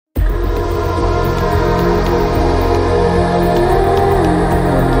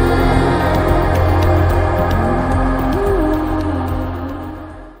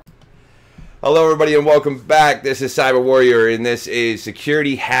Hello, everybody, and welcome back. This is Cyber Warrior, and this is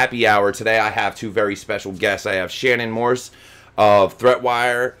Security Happy Hour. Today, I have two very special guests. I have Shannon Morse of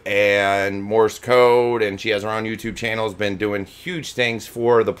ThreatWire and Morse Code, and she has her own YouTube channel. Has been doing huge things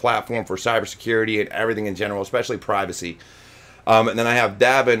for the platform for cybersecurity and everything in general, especially privacy. And then I have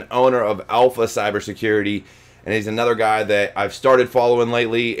Davin, owner of Alpha Cybersecurity, and he's another guy that I've started following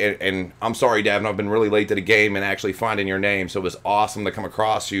lately. And I'm sorry, Davin, I've been really late to the game and actually finding your name, so it was awesome to come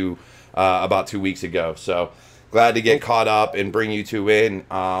across you about 2 weeks ago. So glad to get caught up and bring you two in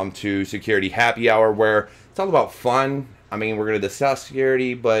to Security Happy Hour, where it's all about fun. I mean, we're going to discuss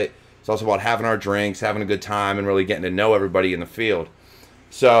security, but it's also about having our drinks, having a good time, and really getting to know everybody in the field.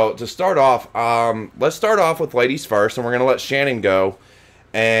 So to start off, let's start off with ladies first, and we're going to let Shannon go.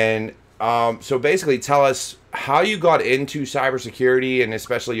 And so basically tell us how you got into cybersecurity, and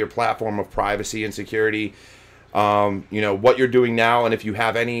especially your platform of privacy and security. You know, what you're doing now, and if you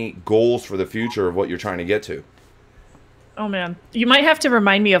have any goals for the future of what you're trying to get to. Oh man, you might have to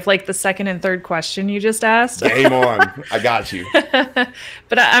remind me of like the second and third question you just asked. Game on. I got you.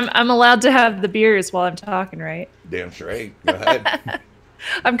 But I'm allowed to have the beers while I'm talking, right? Damn straight. Go ahead.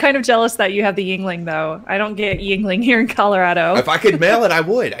 I'm kind of jealous that you have the Yingling though. I don't get Yingling here in Colorado. If I could mail it, I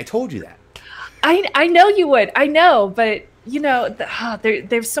would. I told you that. I know you would. I know, but you know,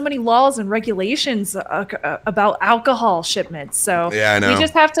 there's so many laws and regulations about alcohol shipments. So yeah, I know. We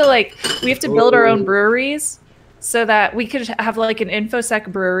just have to we have to build our own breweries so that we could have like an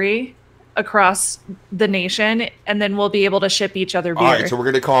InfoSec brewery across the nation, and then we'll be able to ship each other beer. All right, so we're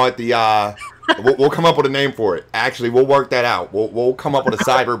gonna call it the. We'll come up with a name for it. Actually, we'll work that out. We'll come up with a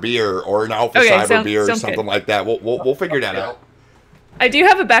cyber beer or an alpha cyber beer or something like that. We'll figure that out. I do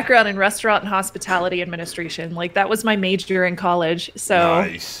have a background in restaurant and hospitality administration. Like that was my major in college. So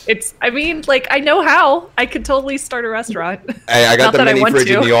nice. I mean, like I know how. I could totally start a restaurant. Hey, I got the mini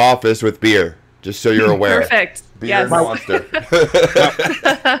fridge in the office with beer, just so you're aware. Perfect. Beer yes. and Monster.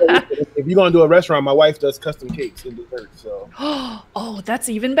 If you're going to do a restaurant, my wife does custom cakes and desserts. So. Oh, that's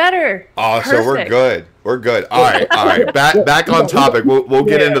even better. Oh, so we're good. We're good. All right. Back on topic. We'll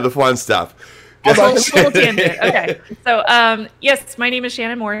get into the fun stuff. A little tangent. Okay. So, yes, my name is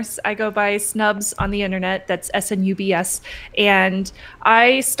Shannon Morse. I go by Snubs on the internet. That's SNUBS. And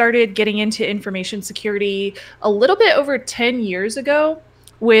I started getting into information security a little bit over 10 years ago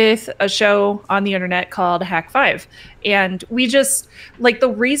with a show on the internet called Hack5. And we just, the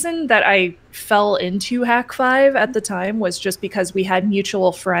reason that I fell into Hack5 at the time was just because we had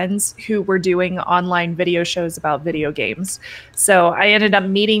mutual friends who were doing online video shows about video games. So I ended up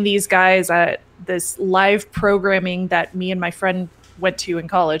meeting these guys at this live programming that me and my friend went to in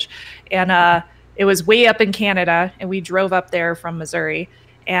college. And it was way up in Canada, and we drove up there from Missouri.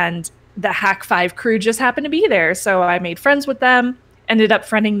 And the Hack5 crew just happened to be there. So I made friends with them. Ended up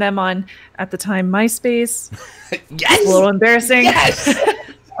friending them on, at the time, MySpace. Yes! A little embarrassing. Yes!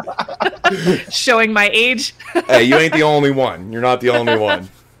 Showing my age. Hey, you ain't the only one. You're not the only one.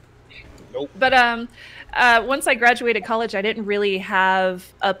 Nope. But once I graduated college, I didn't really have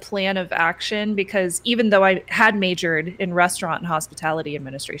a plan of action because even though I had majored in restaurant and hospitality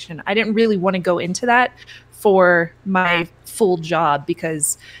administration, I didn't really want to go into that for my full job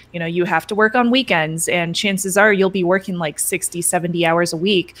because, you know, you have to work on weekends and chances are you'll be working like 60, 70 hours a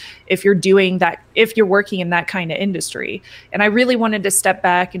week if you're doing that, if you're working in that kind of industry. And I really wanted to step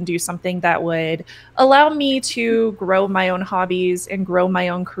back and do something that would allow me to grow my own hobbies and grow my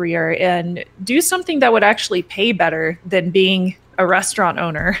own career and do something that would actually pay better than being a restaurant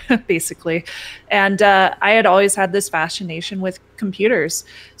owner, basically. And I had always had this fascination with computers.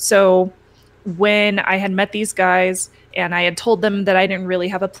 So when I had met these guys and I had told them that I didn't really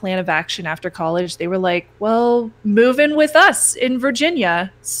have a plan of action after college, they were like, well, move in with us in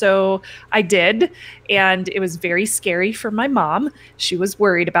Virginia. So I did. And it was very scary for my mom. She was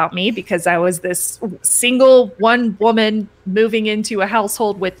worried about me because I was this single one woman moving into a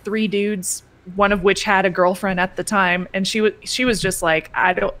household with 3 dudes, one of which had a girlfriend at the time. And she was just like,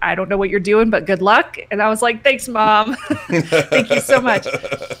 I don't know what you're doing, but good luck. And I was like, thanks, Mom. Thank you so much.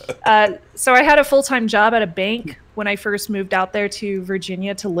 So I had a full-time job at a bank when I first moved out there to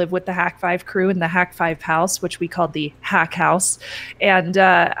Virginia to live with the Hack5 crew in the Hack5 house, which we called the Hack House. And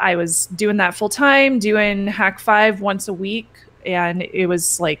I was doing that full-time, doing Hack5 once a week. And it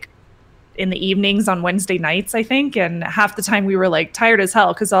was like in the evenings on Wednesday nights, I think. And half the time we were like tired as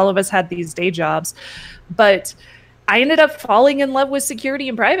hell because all of us had these day jobs. But I ended up falling in love with security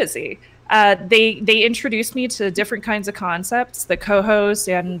and privacy. They introduced me to different kinds of concepts, the co-host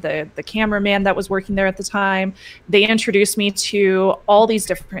and the cameraman that was working there at the time. They introduced me to all these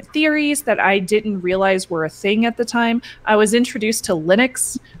different theories that I didn't realize were a thing at the time. I was introduced to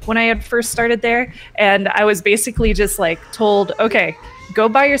Linux when I had first started there, and I was basically just like told, okay, go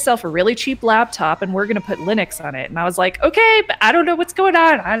buy yourself a really cheap laptop and we're going to put Linux on it. And I was like, okay, but I don't know what's going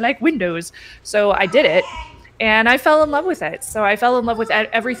on. I like Windows. So I did it. And I fell in love with it. So I fell in love with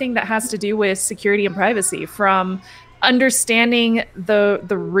everything that has to do with security and privacy, from understanding the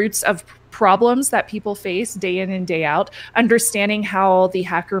roots of problems that people face day in and day out, understanding how the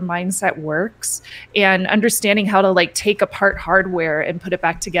hacker mindset works, and understanding how to like take apart hardware and put it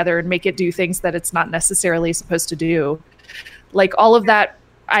back together and make it do things that it's not necessarily supposed to do. Like all of that,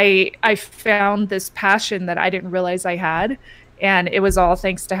 I found this passion that I didn't realize I had. And it was all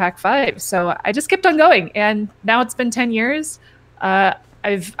thanks to Hack 5. So I just kept on going. And now it's been 10 years.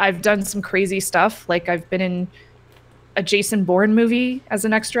 I've done some crazy stuff. Like I've been in a Jason Bourne movie as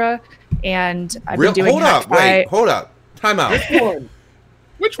an extra. And I've been doing Hack 5. Hold up. Time out. Which one?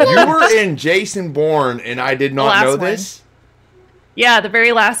 Which one? You were in Jason Bourne and I did not know this? Yeah, the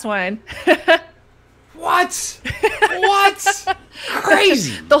very last one. What? What?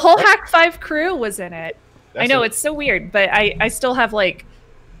 Crazy. The whole Hack 5 crew was in it. I know, it's so weird, but I still have like,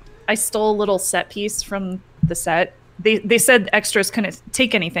 I stole a little set piece from the set. They said extras couldn't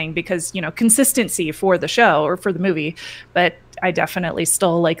take anything because, you know, consistency for the show or for the movie, but I definitely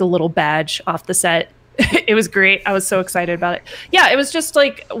stole like a little badge off the set. It was great. I was so excited about it. Yeah, it was just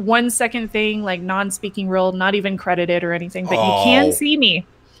like 1 second thing, like non-speaking role, not even credited or anything, but you can see me.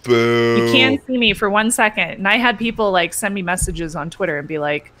 Boo. You can see me for 1 second. And I had people like send me messages on Twitter and be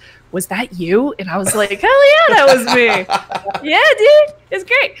like, was that you? And I was like, hell yeah, that was me. Yeah, dude, it's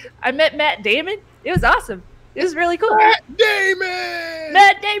great. I met Matt Damon. It was awesome. It was really cool. Matt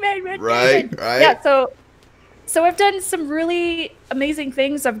Damon. Right. Yeah, so I've done some really amazing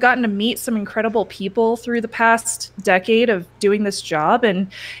things. I've gotten to meet some incredible people through the past decade of doing this job, and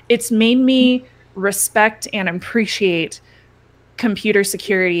it's made me respect and appreciate computer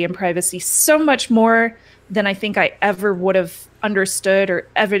security and privacy so much more than I think I ever would have understood or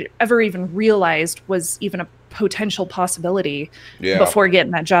ever even realized was even a potential possibility before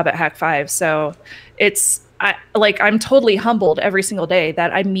getting that job at Hack 5. So I'm totally humbled every single day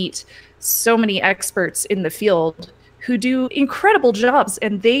that I meet so many experts in the field who do incredible jobs,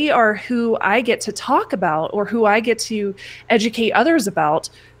 and they are who I get to talk about or who I get to educate others about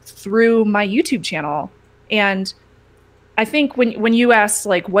through my YouTube channel. And I think when you ask,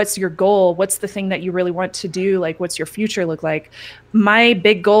 like, what's your goal? What's the thing that you really want to do? Like, what's your future look like? My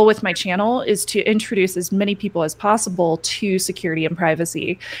big goal with my channel is to introduce as many people as possible to security and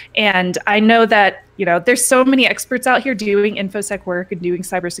privacy. And I know that, you know, there's so many experts out here doing InfoSec work and doing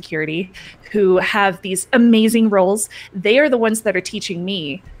cybersecurity who have these amazing roles. They are the ones that are teaching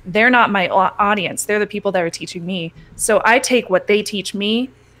me. They're not my audience. They're the people that are teaching me. So I take what they teach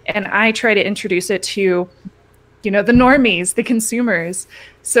me and I try to introduce it to, you know, the normies, the consumers,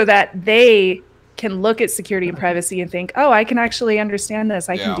 so that they can look at security and privacy and think, oh, I can actually understand this.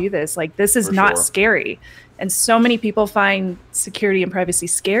 I can do this. Like, this is not scary. And so many people find security and privacy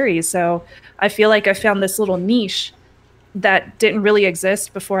scary. So I feel like I found this little niche that didn't really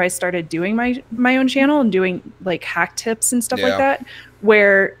exist before I started doing my own channel and doing like hack tips and stuff like that,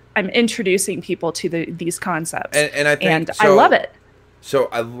 where I'm introducing people to these concepts. And I think I love it. So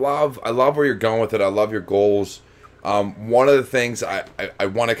I love where you're going with it. I love your goals. One of the things I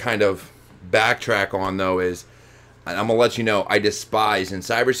want to kind of backtrack on, though, is, and I'm going to let you know, I despise, in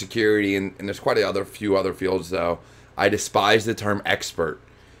cybersecurity, and there's quite a few other fields, though, I despise the term expert.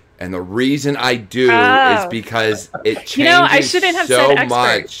 And the reason I do is because it changes I shouldn't have so said expert.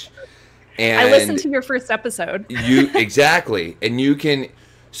 much. And I listened to your first episode. Exactly. And you can,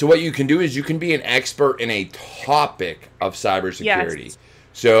 so what you can do is you can be an expert in a topic of cybersecurity. Yes.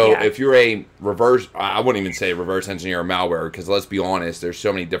 So if you're a I wouldn't even say reverse engineer or malware, because let's be honest, there's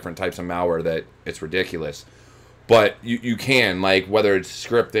so many different types of malware that it's ridiculous. But you can, like, whether it's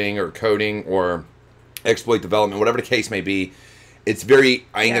scripting or coding or exploit development, whatever the case may be, it's very,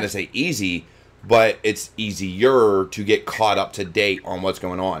 I ain't going to say easy, but it's easier to get caught up to date on what's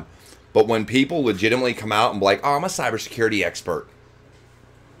going on. But when people legitimately come out and be like, oh, I'm a cybersecurity expert.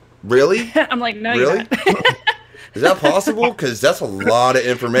 Really? I'm like, no, really? you're not. Is that possible? Because that's a lot of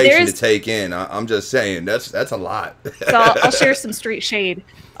information to take in. I'm just saying, that's a lot. So I'll share some street shade.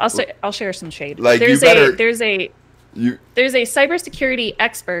 I'll share some shade. Like, there's a cybersecurity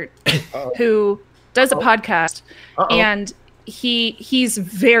expert who does a podcast, and he's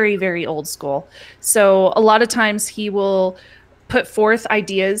very, very old school. So a lot of times he will put forth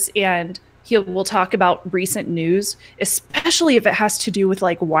ideas and we'll talk about recent news, especially if it has to do with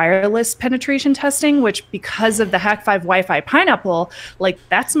like wireless penetration testing, which because of the Hack5 Wi-Fi pineapple, like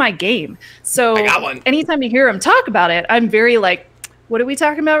that's my game. So anytime you hear him talk about it, I'm very like, what are we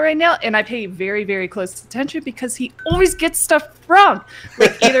talking about right now? And I pay very, very close attention because he always gets stuff wrong.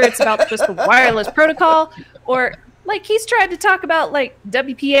 Like either it's about just the wireless protocol or like he's tried to talk about like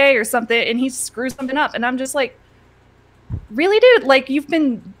WPA or something and he screws something up. And I'm just like, really, dude? Like you've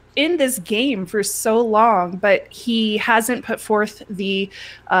been in this game for so long, but he hasn't put forth the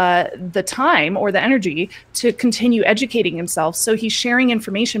time or the energy to continue educating himself. So he's sharing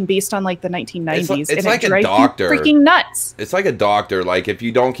information based on like the 1990s. It's like a doctor. Freaking nuts. It's like a doctor. Like if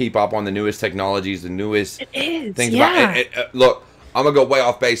you don't keep up on the newest technologies, the newest things about it. Look, I'm gonna go way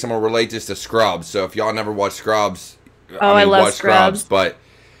off base. I'm gonna relate this to Scrubs. So if y'all never watched Scrubs, I love Scrubs, but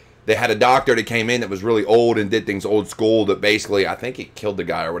they had a doctor that came in that was really old and did things old school that basically, I think it killed the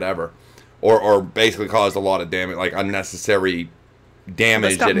guy or whatever. Or basically caused a lot of damage, like unnecessary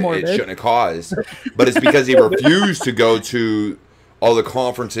damage that it shouldn't have caused. But it's because he refused to go to all the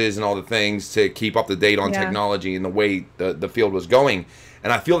conferences and all the things to keep up to date on technology and the way the field was going.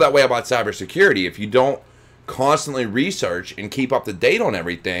 And I feel that way about cybersecurity. If you don't constantly research and keep up to date on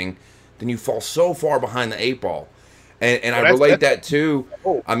everything, then you fall so far behind the 8 ball. And I relate that to,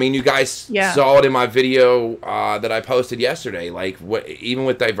 I mean, you guys saw it in my video that I posted yesterday. Like, even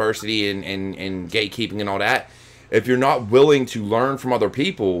with diversity and gatekeeping and all that, if you're not willing to learn from other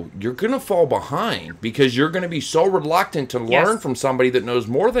people, you're going to fall behind because you're going to be so reluctant to learn from somebody that knows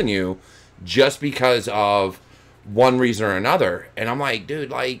more than you just because of one reason or another. And I'm like, dude,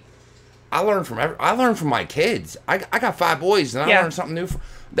 like, I learn from my kids. I got 5 boys, and I learn something new.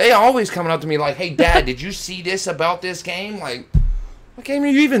 They always coming up to me like, hey, Dad, did you see this about this game? Like, what game are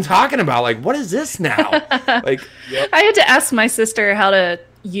you even talking about? Like, what is this now? Like, I had to ask my sister how to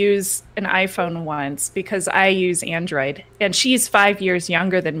use an iPhone once because I use Android, and she's 5 years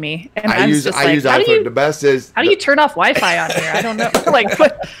younger than me. And I use iPhone. The best is how do you turn off Wi-Fi on here? I don't know. Like,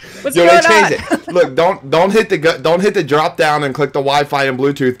 what's going on? It. Look, don't hit the drop down and click the Wi-Fi and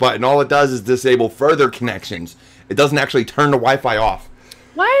Bluetooth button. All it does is disable further connections. It doesn't actually turn the Wi-Fi off.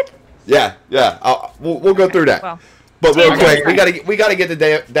 What? Yeah. We'll go through that. Well, but real quick, we gotta get to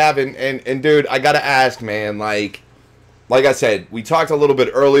Davin and dude, I gotta ask, man. Like I said, we talked a little bit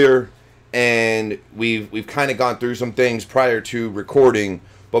earlier, and we've kind of gone through some things prior to recording.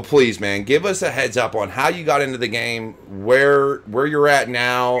 But please, man, give us a heads up on how you got into the game, where you're at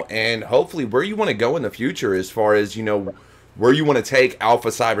now, and hopefully where you want to go in the future as far as where you want to take Alpha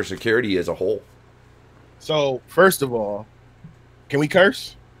cybersecurity as a whole. So first of all, can we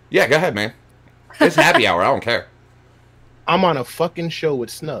curse? Yeah, go ahead, man. It's happy hour. I don't care. I'm on a fucking show with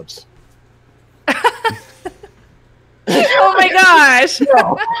Snubs. Oh my gosh!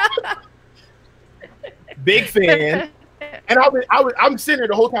 Big fan, and I'm sitting there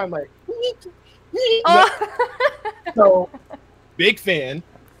the whole time like, so big fan.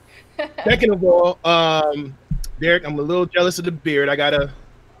 Second of all, Derek, I'm a little jealous of the beard. I gotta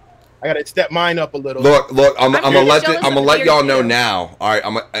step mine up a little. Look, I'm gonna let y'all know now. All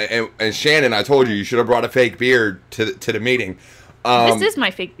right, and Shannon, I told you should have brought a fake beard to the meeting. This is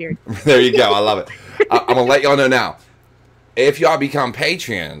my fake beard. There you go. I love it. I'm gonna let y'all know now. If y'all become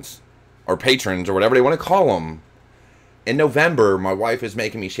patrons or whatever they want to call them, in November, my wife is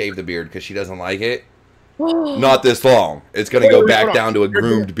making me shave the beard because she doesn't like it. Not this long. It's going to go back down to a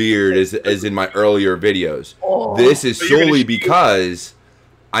groomed beard as in my earlier videos. This is solely because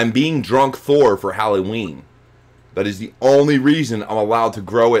I'm being drunk Thor for Halloween. That is the only reason I'm allowed to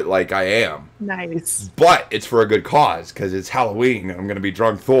grow it like I am. Nice. But it's for a good cause because it's Halloween and I'm going to be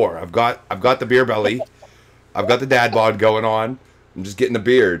drunk Thor. I've got the beer belly. I've got the dad bod going on. I'm just getting the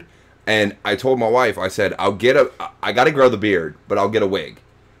beard. And I told my wife, I said, I got to grow the beard, but I'll get a wig.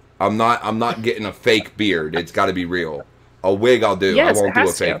 I'm not getting a fake beard. It's got to be real. A wig I'll do. Yes, I won't do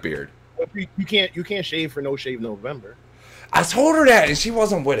a fake beard. You can't shave for No Shave November. I told her that and she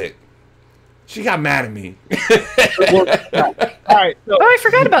wasn't with it. She got mad at me. All right. So, I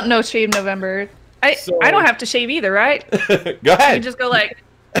forgot about No Shave November. I don't have to shave either, right? Go ahead. You just go like,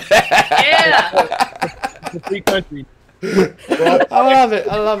 yeah. It's a free country. I love it.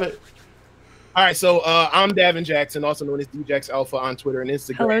 All right, so I'm Davin Jackson, also known as DJax Alpha on Twitter and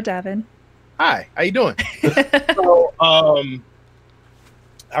Instagram. Hello, Davin. Hi, how you doing? So, I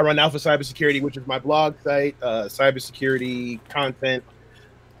run Alpha Cybersecurity, which is my blog site, cybersecurity content,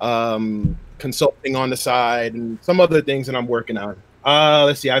 consulting on the side, and some other things that I'm working on.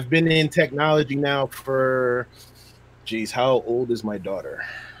 Let's see, I've been in technology now for, geez, how old is my daughter?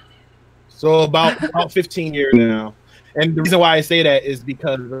 So about 15 years now. And the reason why I say that is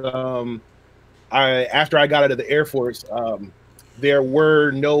because after I got out of the Air Force, there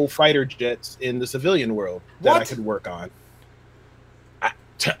were no fighter jets in the civilian world that I could work on.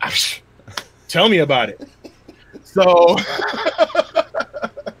 Tell me about it. So,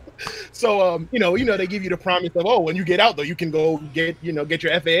 you know, they give you the promise of, oh, when you get out though, you can go get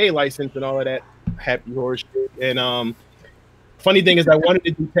your FAA license and all of that happy horse shit. And funny thing is, I wanted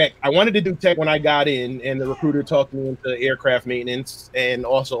to do tech. I wanted to do tech when I got in, and the recruiter talked me into aircraft maintenance and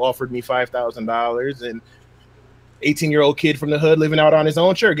also offered me $5,000. And 18-year-old kid from the hood living out on his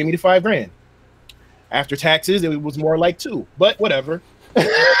own, sure, give me the $5,000. After taxes, it was more like $2,000, but whatever. They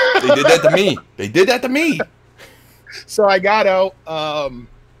did that to me. They did that to me. So I got out,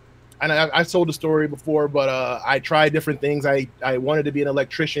 and I told the story before, but I tried different things. I wanted to be an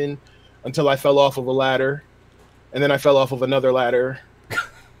electrician until I fell off of a ladder, and then I fell off of another ladder,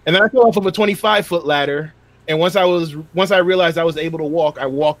 and then I fell off of a 25-foot ladder. And once I realized I was able to walk, I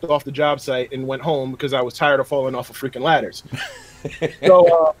walked off the job site and went home because I was tired of falling off of freaking ladders.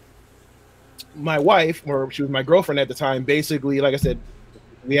 So my wife, or she was my girlfriend at the time, basically, like I said,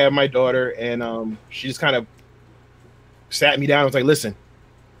 we had my daughter, and she just kind of sat me down and was like, listen,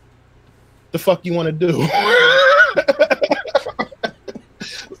 the fuck you want to do?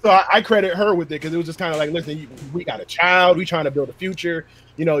 So I credit her with it, because it was just kind of like, listen, we got a child, we trying to build a future,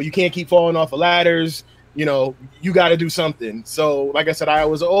 you know, you can't keep falling off of ladders, you know, you got to do something. So like I said, I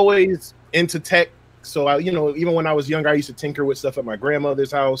was always into tech. So I, you know, even when I was younger, I used to tinker with stuff at my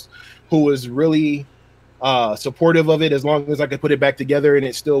grandmother's house, who was really supportive of it as long as I could put it back together and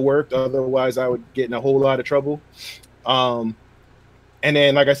it still worked. Otherwise, I would get in a whole lot of trouble. And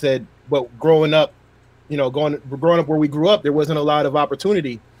then, like I said, but growing up, you know, growing up where we grew up, there wasn't a lot of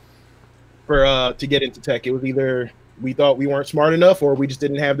opportunity for to get into tech. It was either we thought we weren't smart enough, or we just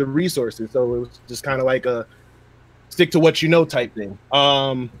didn't have the resources. So it was just kind of like a stick to what you know type thing.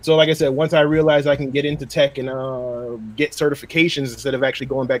 So like I said, once I realized I can get into tech and get certifications instead of actually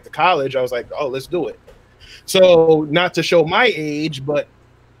going back to college, I was like, oh, let's do it. So not to show my age, but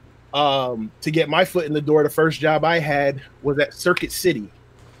to get my foot in the door, the first job I had was at Circuit City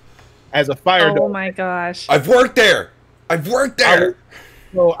as a fire dog. Oh my gosh. I've worked there.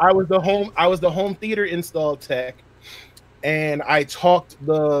 So I was the home theater install tech. And I talked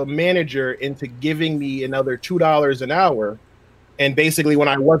the manager into giving me another $2 an hour. And basically, when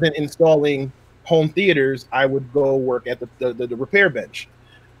I wasn't installing home theaters, I would go work at the repair bench.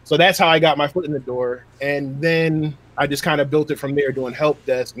 So that's how I got my foot in the door. And then I just kind of built it from there, doing help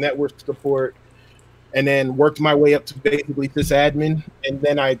desk, network support, and then worked my way up to basically sysadmin. And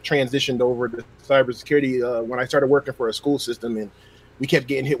then I transitioned over to cybersecurity when I started working for a school system, and we kept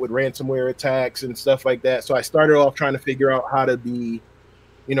getting hit with ransomware attacks and stuff like that. So I started off trying to figure out how to be,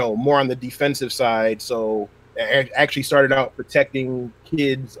 you know, more on the defensive side. So I actually started out protecting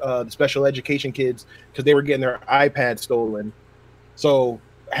kids, the special education kids, because they were getting their iPads stolen. So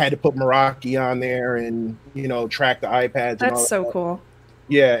I had to put Meraki on there and, you know, track the iPads. That's so cool.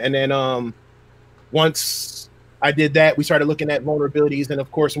 Yeah. And then once I did that, we started looking at vulnerabilities. And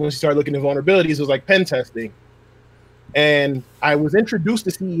of course, once we started looking at vulnerabilities, it was like pen testing. And I was introduced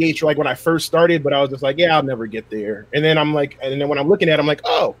to CEH like when I first started, but I was just like, yeah, I'll never get there. And then I'm like, and then when I'm looking at it, I'm like,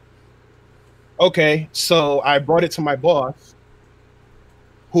 oh, okay. So I brought it to my boss,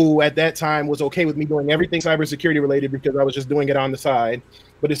 who at that time was okay with me doing everything cybersecurity related because I was just doing it on the side.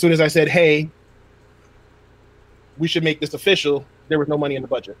 But as soon as I said, hey, we should make this official, there was no money in the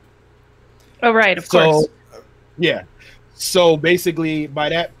budget. Oh, right. Of course. Yeah. So basically by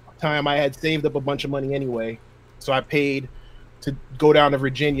that time I had saved up a bunch of money anyway. So I paid to go down to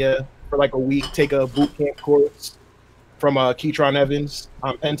Virginia for like a week, take a boot camp course from Keytron Evans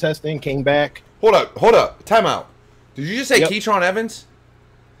on pen testing, came back. Hold up. Time out. Did you just say Keytron Evans?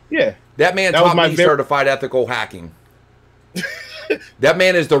 Yeah. That man taught me certified ethical hacking. That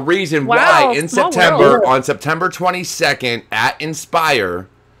man is the reason why in September, on September 22nd at Inspire,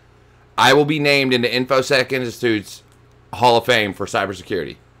 I will be named in the InfoSec Institute's Hall of Fame for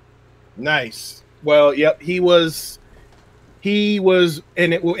cybersecurity. Nice. Well, yep, he was,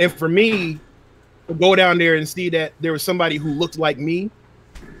 and for me to go down there and see that there was somebody who looked like me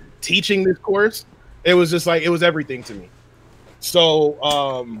teaching this course, it was just like, it was everything to me.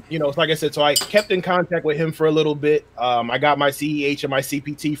 So, you know, like I said, so I kept in contact with him for a little bit. I got my CEH and my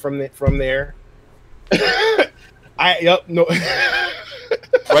CPT from there. Right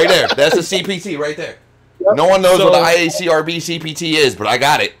there. That's a CPT right there. Yep. No one knows what the IACRB CPT is, but I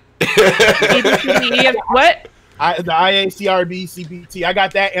got it. What? The IACRB CPT. I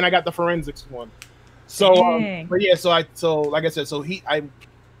got that, and I got the forensics one. So, but yeah, so like I said, so I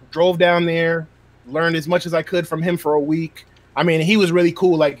drove down there, learned as much as I could from him for a week. I mean, he was really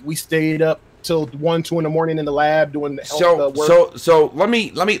cool. Like we stayed up till 1, 2 in the morning in the lab doing the work. So let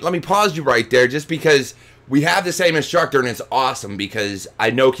me pause you right there, just because we have the same instructor, and it's awesome because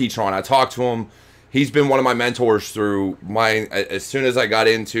I know Keytron. I talked to him. He's been one of my mentors through as soon as I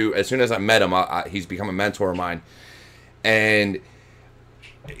met him, he's become a mentor of mine. And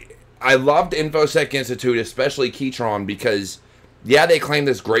I loved InfoSec Institute, especially Keytron, because yeah, they claim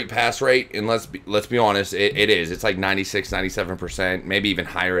this great pass rate, and let's be honest, it is. It's like 96, 97%, maybe even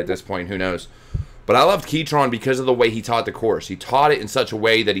higher at this point, who knows. But I loved Keytron because of the way he taught the course. He taught it in such a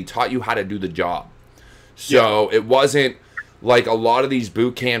way that he taught you how to do the job. So it wasn't like a lot of these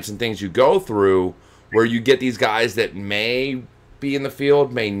boot camps and things you go through where you get these guys that may be in the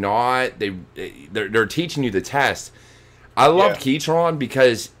field, may not. They're teaching you the test. I loved Keytron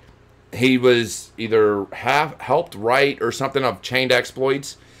because he was either helped write or something of chained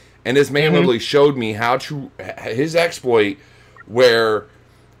exploits, and this man literally showed me how to his exploit where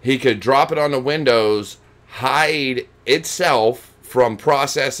he could drop it on the Windows, hide itself from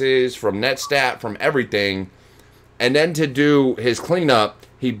processes, from NetStat, from everything, and then to do his cleanup,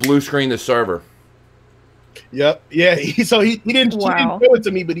 he blue screened the server. Yep. Yeah. He didn't show it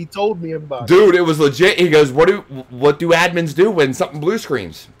to me, but he told me about it. Dude, it was legit. He goes, "What do admins do when something blue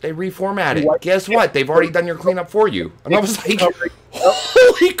screens? They reformat it. Guess what? They've already done your cleanup for you." And I was like,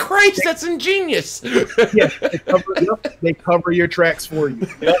 "Holy Christ, that's ingenious!" They cover your tracks for you.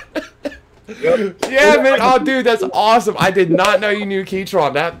 Yep. Yeah, man. Oh, dude, that's awesome. I did not know you knew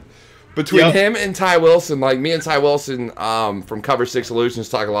Keytron. That between him and Ty Wilson, like me and Ty Wilson from Cover 6 Solutions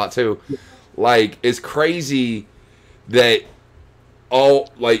talk a lot too. Like, it's crazy that all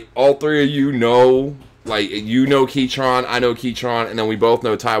three of you know, like, you know Keytron, I know Keytron, and then we both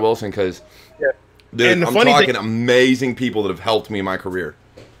know Ty Wilson because I'm talking amazing people that have helped me in my career.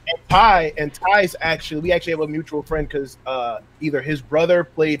 And Ty's we actually have a mutual friend because either his brother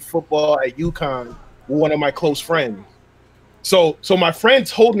played football at UConn, one of my close friends. So my friend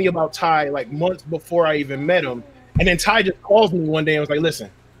told me about Ty like months before I even met him, and then Ty just calls me one day and was like, "Listen,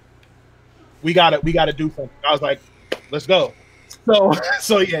 we gotta do something." I was like, "Let's go."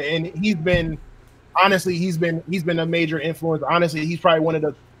 So yeah, and he's been a major influence. Honestly, he's probably one of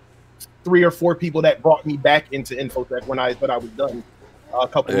the 3 or 4 people that brought me back into InfoSec when I thought I was done a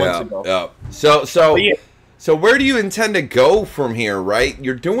couple months ago. Yeah. So where do you intend to go from here, right?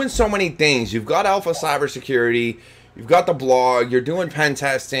 You're doing so many things. You've got Alpha Cybersecurity, you've got the blog, you're doing pen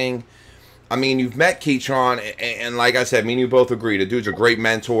testing. I mean, you've met Keytron, and like I said, me and you both agree. The dude's a great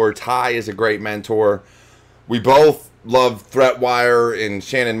mentor. Ty is a great mentor. We both love ThreatWire and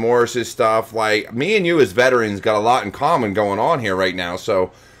Shannon Morse's stuff. Like, me and you as veterans got a lot in common going on here right now.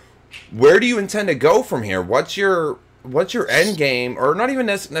 So where do you intend to go from here? What's your end game, or not even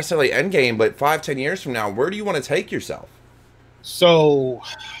necessarily end game, but 5-10 years from now, where do you want to take yourself? So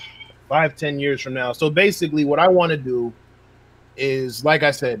 5-10 years from now. So basically what I want to do is, like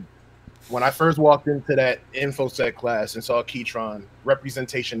I said, when I first walked into that InfoSec class and saw Keytron,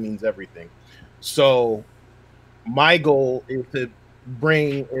 representation means everything. So my goal is to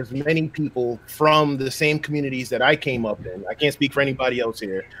bring as many people from the same communities that I came up in. I can't speak for anybody else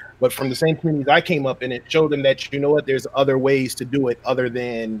here, but from the same communities I came up in, and show them that, you know what, there's other ways to do it other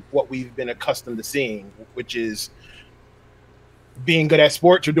than what we've been accustomed to seeing, which is being good at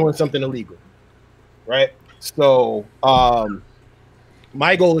sports or doing something illegal, right? So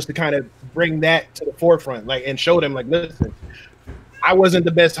my goal is to kind of bring that to the forefront, like, and show them, like, listen, I wasn't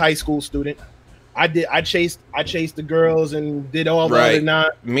the best high school student. I chased the girls and did all the other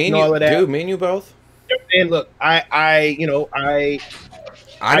all of that. Dude, me and you both. And look, I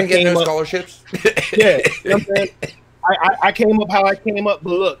didn't get no scholarships. Yeah, you know what I'm saying? I came up how I came up,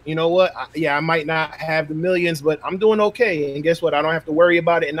 but look, you know what? I might not have the millions, but I'm doing okay. And guess what? I don't have to worry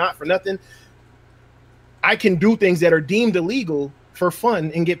about it, and not for nothing. I can do things that are deemed illegal for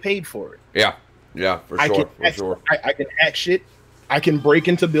fun and get paid for it. Yeah, for sure. I can hack shit. I can break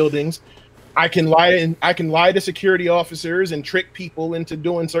into buildings. I can lie to security officers and trick people into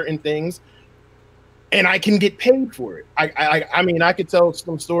doing certain things, and I can get paid for it. I mean, I could tell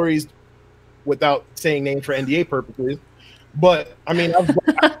some stories without saying names for NDA purposes, but I mean, I've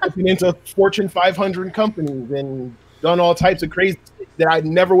broken into Fortune 500 companies and done all types of crazy shit that I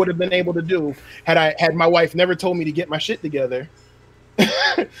never would have been able to do had my wife never told me to get my shit together. We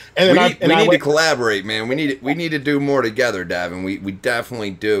need to collaborate, man. We need to do more together, Davin. We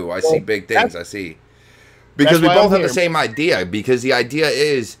definitely do. I see big things. I see. Because we both have the same idea. Because the idea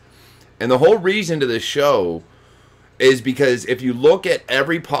is, and the whole reason to this show is because if you look at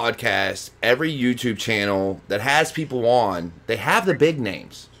every podcast, every YouTube channel that has people on, they have the big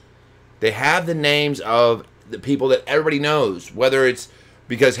names. They have the names of the people that everybody knows, whether it's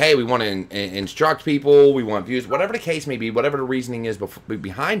because, hey, we want to instruct people, we want views, whatever the case may be, whatever the reasoning is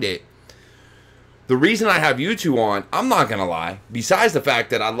behind it. The reason I have you two on, I'm not going to lie, besides the fact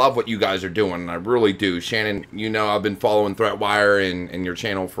that I love what you guys are doing, and I really do. Shannon, you know I've been following ThreatWire and your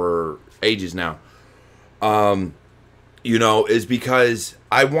channel for ages now. You know, is because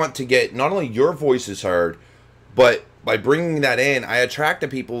I want to get not only your voices heard, but by bringing that in, I attract the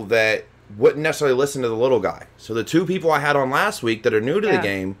people that wouldn't necessarily listen to the little guy. So the two people I had on last week that are new to the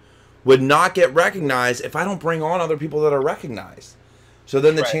game would not get recognized if I don't bring on other people that are recognized. So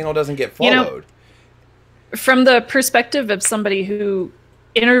then the channel doesn't get followed. You know, from the perspective of somebody who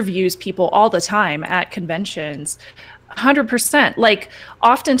interviews people all the time at conventions, 100%. Like,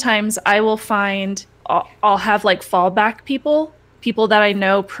 oftentimes I will find I'll have like fallback people that I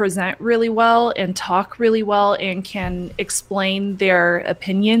know present really well and talk really well and can explain their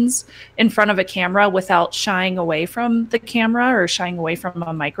opinions in front of a camera without shying away from the camera or shying away from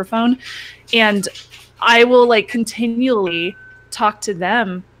a microphone. And I will like continually talk to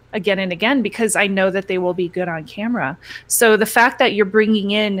them again and again because I know that they will be good on camera. So the fact that you're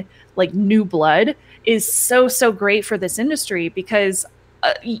bringing in like new blood is so great for this industry, because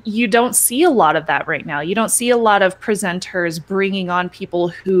you don't see a lot of that right now. You don't see a lot of presenters bringing on people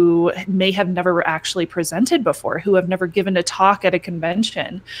who may have never actually presented before, who have never given a talk at a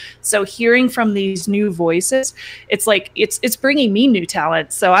convention. So hearing from these new voices, it's like it's bringing me new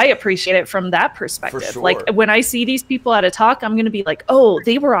talent. So I appreciate it from that perspective. For sure. Like when I see these people at a talk, I'm going to be like, oh,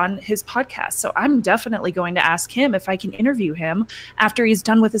 they were on his podcast. So I'm definitely going to ask him if I can interview him after he's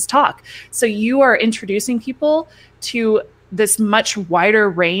done with his talk. So you are introducing people to this much wider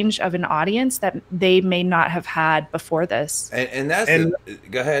range of an audience that they may not have had before this. And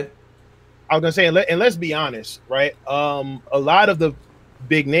go ahead. I was gonna say, and let's be honest, right? A lot of the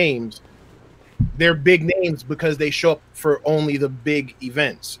big names, they're big names because they show up for only the big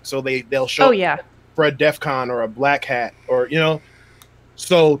events. So they'll show up for a DEF CON or a Black Hat, or you know.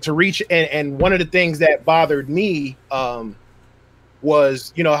 So to reach and one of the things that bothered me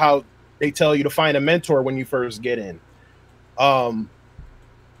was, you know, how they tell you to find a mentor when you first get in.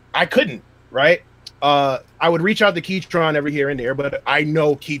 I couldn't, right? I would reach out to Keytron every here and there, but I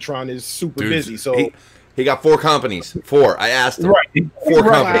know Keytron is super busy. So he got 4 companies. 4. I asked him. Right. 4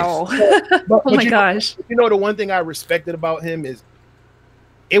 companies. Wow. But oh my gosh. You know, the one thing I respected about him is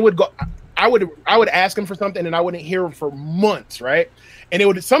it would go, I would ask him for something and I wouldn't hear him for months, right? And it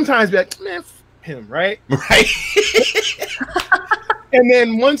would sometimes be like, man, f him, right? Right. And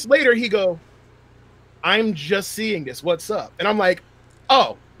then months later he go, I'm just seeing this. What's up? And I'm like,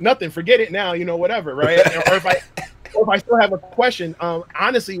 oh, nothing. Forget it now. You know, whatever, right? or if I still have a question,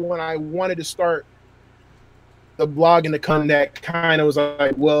 honestly, when I wanted to start the blog and the content, kind of was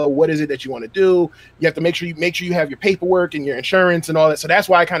like, well, what is it that you want to do? You have to make sure you have your paperwork and your insurance and all that. So that's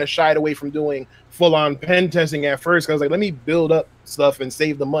why I kind of shied away from doing full-on pen testing at first. Cause I was like, let me build up stuff and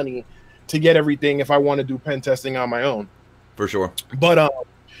save the money to get everything if I want to do pen testing on my own. For sure. But a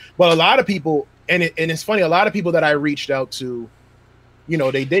lot of people. And it's funny, a lot of people that I reached out to, you know,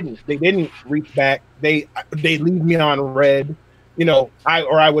 they didn't reach back. They leave me on red, you know,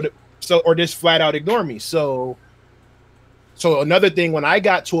 or just flat out ignore me. So another thing, when I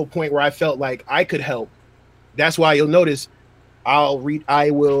got to a point where I felt like I could help, that's why you'll notice I'll try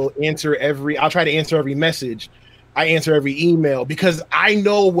to answer every message. I answer every email because I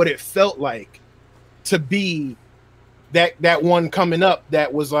know what it felt like to be that one coming up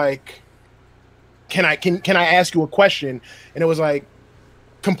that was like, can I ask you a question? And it was like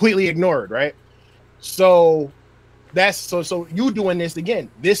completely ignored, right? So that's so you doing this again.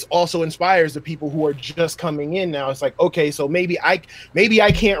 This also inspires the people who are just coming in now. It's like, okay, so maybe I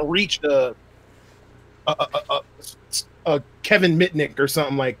can't reach a Kevin Mitnick or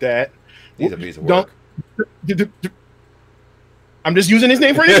something like that. He's a piece of work. I'm just using his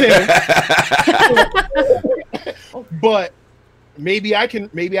name for an example. But maybe I can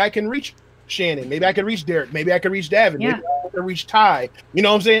reach Shannon, maybe I can reach Derek, maybe I can reach Davin, maybe I can reach Ty. You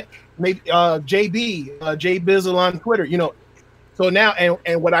know what I'm saying? Maybe JB, J Bizzle on Twitter. You know, so now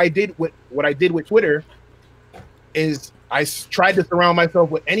and what I did with Twitter is I tried to surround myself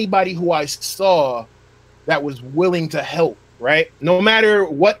with anybody who I saw that was willing to help. Right, no matter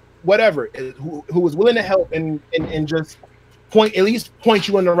whatever, who was willing to help and just point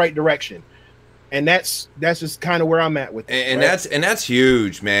you in the right direction. And that's just kind of where I'm at with it. And that's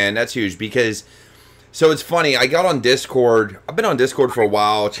huge, man. That's huge because, so it's funny. I got on Discord. I've been on Discord for a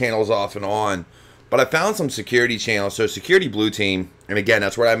while, channels off and on, but I found some security channels. So Security Blue Team, and again,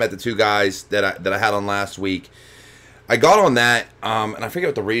 that's where I met the 2 guys that I had on last week. I got on that, and I forget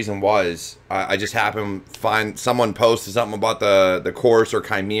what the reason was. I just happened to find someone posted something about the course or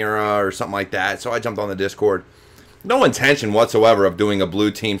Chimera or something like that. So I jumped on the Discord. No intention whatsoever of doing a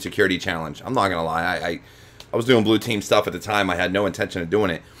blue team security challenge. I'm not gonna lie. I was doing blue team stuff at the time. I had no intention of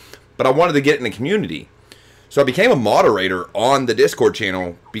doing it, but I wanted to get in the community. So I became a moderator on the Discord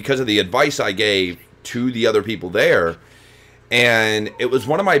channel because of the advice I gave to the other people there. And it was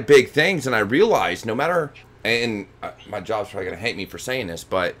one of my big things, and I realized no matter, and my job's probably going to hate me for saying this,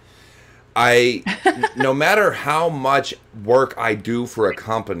 but no matter how much work I do for a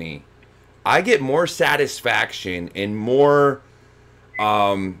company, I get more satisfaction and more,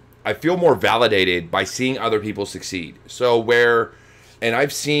 I feel more validated by seeing other people succeed. So and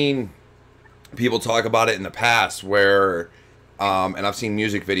I've seen people talk about it in the past where, and I've seen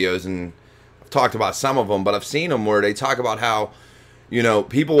music videos, and I've talked about some of them, but I've seen them where they talk about how, you know,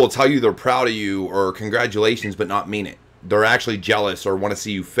 people will tell you they're proud of you or congratulations, but not mean it. They're actually jealous or want to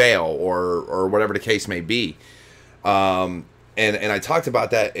see you fail or whatever the case may be. And I talked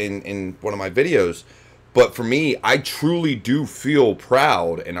about that in one of my videos. But for me, I truly do feel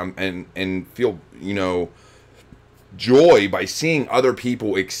proud and feel, you know, joy by seeing other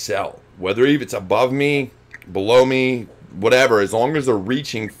people excel. Whether it's above me, below me, whatever, as long as they're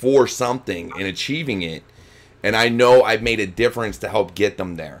reaching for something and achieving it, and I know I've made a difference to help get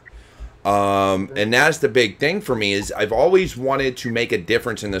them there. And that's the big thing for me, is I've always wanted to make a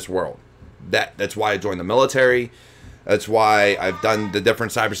difference in this world. That's why I joined the military. That's why I've done the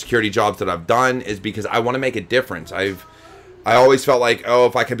different cybersecurity jobs that I've done, is because I want to make a difference. I always felt like, oh,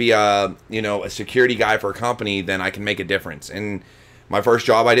 if I could be a security guy for a company, then I can make a difference. And my first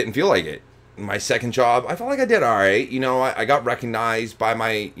job, I didn't feel like it. My second job, I felt like I did all right. You know, I got recognized by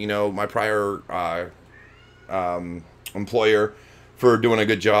my prior employer for doing a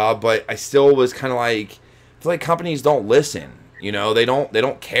good job, but I still was kind of like, I feel like companies don't listen. You know, they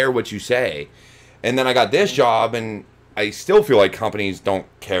don't care what you say. And then I got this job, and I still feel like companies don't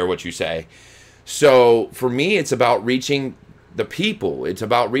care what you say. So for me, it's about reaching the people. It's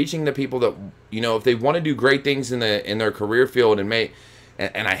about reaching the people that, you know, if they want to do great things in their career field and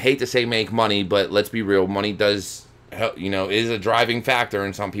I hate to say make money, but let's be real, money does, you know, is a driving factor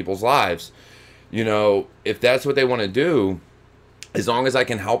in some people's lives. You know, if that's what they want to do, as long as I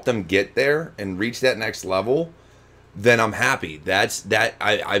can help them get there and reach that next level, then I'm happy.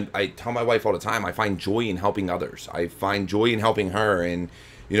 I tell my wife all the time, I find joy in helping others. I find joy in helping her and,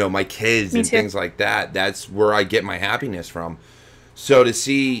 you know, my kids and things like that. That's where I get my happiness from. So to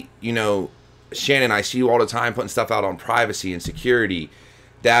see, you know, Shannon, I see you all the time putting stuff out on privacy and security.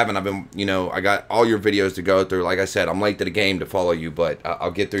 Davin, I've been, you know, I got all your videos to go through. Like I said, I'm late to the game to follow you, but I'll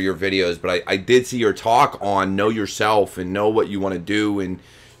get through your videos. But I did see your talk on know yourself and know what you want to do, and,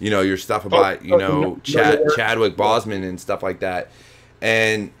 you know, your stuff about, you know, Chadwick Boseman and stuff like that.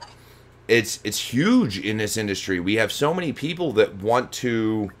 And it's huge in this industry. We have so many people that want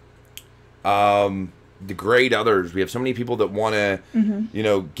to degrade others. We have so many people that want to, you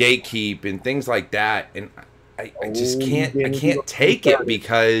know, gatekeep and things like that. And I just can't take it,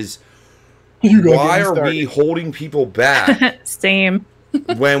 because why are we holding people back? Same.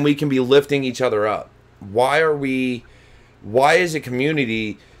 When we can be lifting each other up? Why is a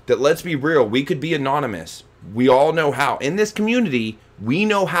community that, let's be real, we could be anonymous. We all know how. In this community, we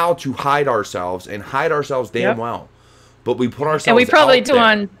know how to hide ourselves and hide ourselves damn well. But we put ourselves, and we probably out do there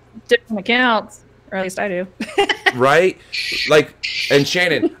on different accounts, or at least I do. Right? Like, and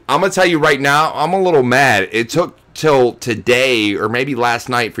Shannon, I'm going to tell you right now, I'm a little mad. It took till today or maybe last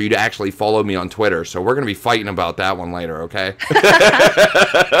night for you to actually follow me on Twitter. So we're going to be fighting about that one later, okay?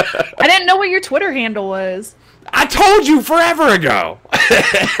 I didn't know what your Twitter handle was. I told you forever ago.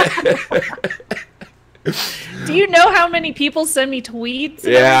 Do you know how many people send me tweets?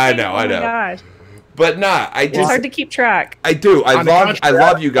 Yeah, I know. Oh my gosh. But nah, It's hard to keep track. I do. I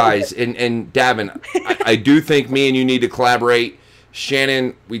love you guys. And Davin, I do think me and you need to collaborate.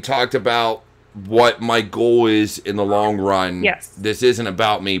 Shannon, we talked about what my goal is in the long run. Yes. This isn't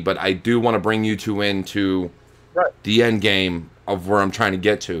about me, but I do want to bring you two into the end game of where I'm trying to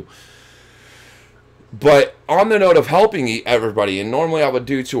get to. But on the note of helping everybody, and normally I would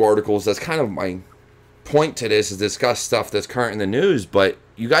do 2 articles. That's kind of my point to this, is discuss stuff that's current in the news. But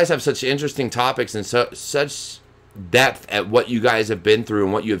you guys have such interesting topics and such depth at what you guys have been through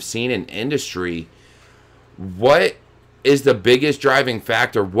and what you have seen in industry. What is the biggest driving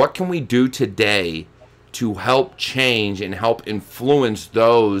factor? What can we do today to help change and help influence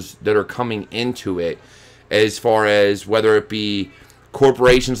those that are coming into it, as far as whether it be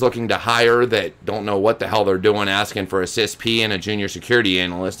corporations looking to hire that don't know what the hell they're doing, asking for a CISP and a junior security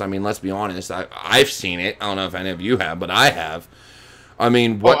analyst. I mean, let's be honest. I've seen it. I don't know if any of you have, but I have. I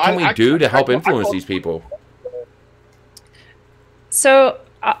mean, what can we do to help influence these people? So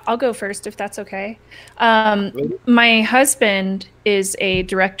I'll go first if that's okay. My husband is a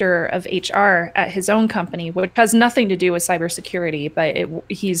director of HR at his own company, which has nothing to do with cybersecurity, but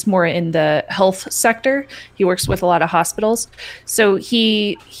he's more in the health sector. He works with a lot of hospitals. So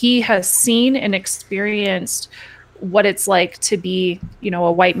he has seen and experienced what it's like to be,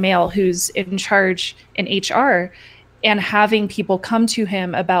 a white male who's in charge in HR, and having people come to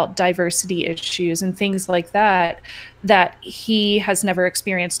him about diversity issues and things like that he has never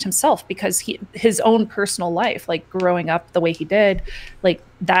experienced himself, because his own personal life, like growing up the way he did, like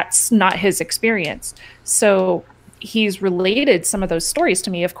that's not his experience. So he's related some of those stories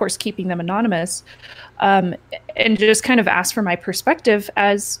to me, of course, keeping them anonymous, and just kind of asked for my perspective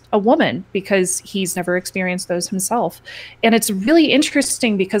as a woman, because he's never experienced those himself. And it's really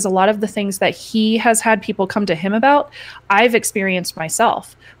interesting because a lot of the things that he has had people come to him about, I've experienced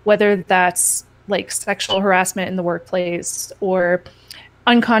myself, whether that's like sexual harassment in the workplace, or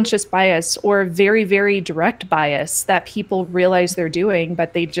unconscious bias, or very, very direct bias that people realize they're doing,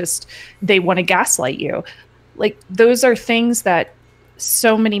 but they want to gaslight you. Like, those are things that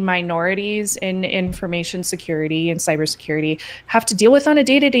so many minorities in information security and cybersecurity have to deal with on a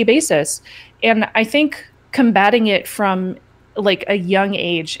day-to-day basis. And I think combating it from like a young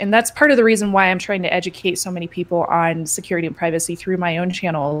age, and that's part of the reason why I'm trying to educate so many people on security and privacy through my own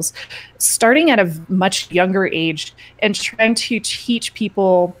channels, starting at a much younger age and trying to teach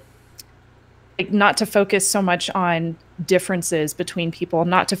people like not to focus so much on differences between people,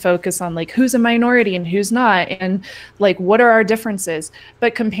 not to focus on like who's a minority and who's not, and like what are our differences,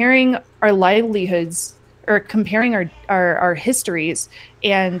 but comparing our livelihoods, or comparing our histories,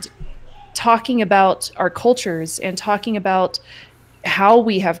 and talking about our cultures, and talking about how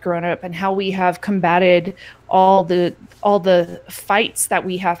we have grown up and how we have combated all the fights that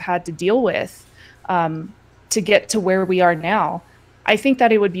we have had to deal with to get to where we are now. I think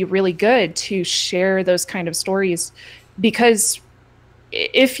that it would be really good to share those kind of stories, because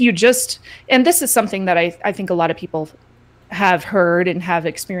if you just, and this is something that I think a lot of people have heard and have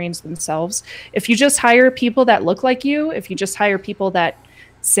experienced themselves, if you just hire people that look like you, if you just hire people that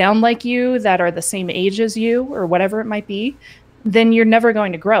sound like you, that are the same age as you, or whatever it might be, then you're never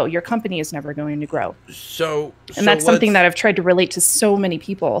going to grow. Your company is never going to grow. And that's something that I've tried to relate to so many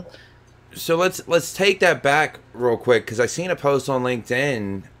people. So let's take that back real quick, because I seen a post on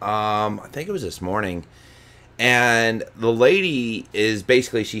LinkedIn, I think it was this morning, and the lady is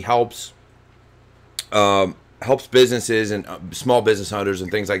basically, she helps businesses and small business owners and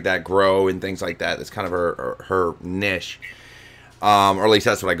things like that grow and things like that. That's kind of her niche, or at least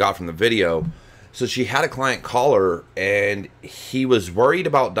that's what I got from the video. So she had a client call her, and he was worried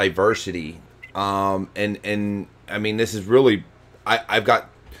about diversity, and I mean, this is really, I've got,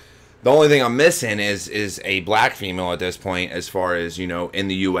 the only thing I'm missing is a black female at this point, as far as, in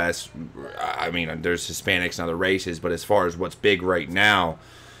the U.S. I mean, there's Hispanics and other races, but as far as what's big right now.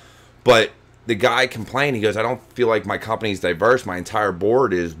 But the guy complained, he goes, I don't feel like my company's diverse. My entire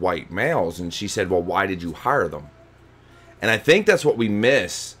board is white males. And she said, well, why did you hire them? And I think that's what we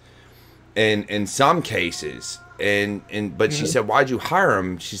miss in some cases. But she said, why'd you hire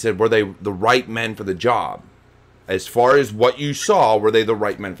them? She said, were they the right men for the job? As far as what you saw, were they the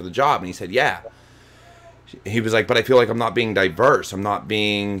right men for the job? And he said, yeah. He was like, but I feel like I'm not being diverse. I'm not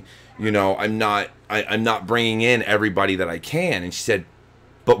being, I'm not bringing in everybody that I can. And she said,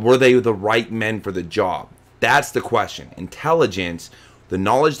 but were they the right men for the job? That's the question. Intelligence, the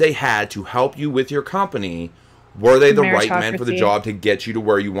knowledge they had to help you with your company, were they the right men for the job to get you to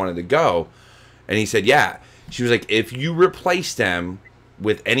where you wanted to go? And he said, yeah. She was like, if you replace them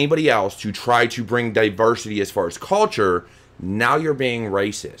with anybody else to try to bring diversity as far as culture, now you're being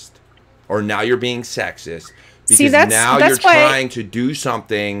racist, or now you're being sexist, because now you're trying to do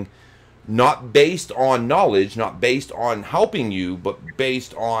something not based on knowledge, not based on helping you, but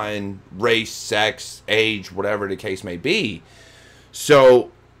based on race, sex, age, whatever the case may be. So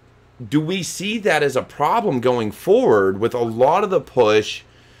do we see that as a problem going forward with a lot of the push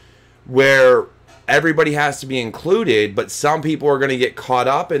where everybody has to be included, but some people are going to get caught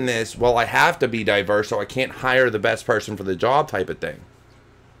up in this, well, I have to be diverse, so I can't hire the best person for the job type of thing?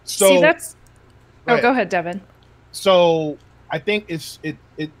 So, see, that's... Oh, go ahead, Devin. So I think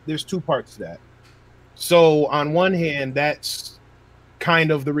there's two parts to that. So on one hand, that's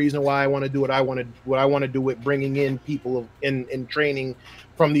kind of the reason why I want to do what I want to do with bringing in people in training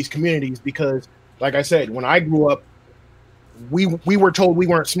from these communities, because like I said, when I grew up, we were told we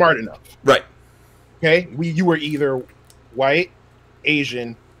weren't smart enough. Right. Okay, you were either white,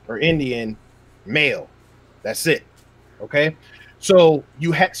 Asian, or Indian, male. That's it. Okay, so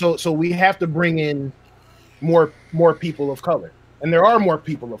so we have to bring in more people of color, and there are more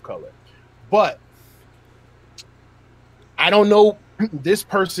people of color, but I don't know this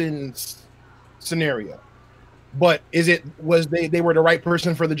person's scenario. But was they were the right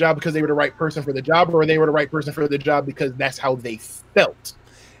person for the job because they were the right person for the job, or they were the right person for the job because that's how they felt?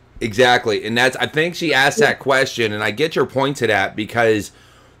 Exactly. And I think she asked that question, and I get your point to that, because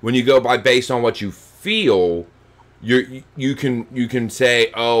when you go by based on what you feel, you can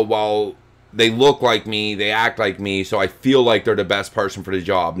say, oh, well, they look like me, they act like me, so I feel like they're the best person for the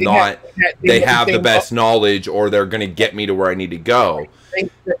job. They have the best knowledge, or they're going to get me to where I need to go.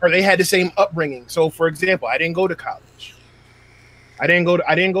 Or they had the same upbringing. So, for example, I didn't go to college. I didn't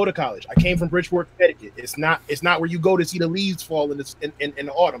go to college. I came from Bridgeport, Connecticut. It's not where you go to see the leaves fall in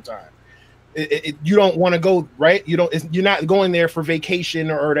the autumn time. You don't want to go, right? You're not going there for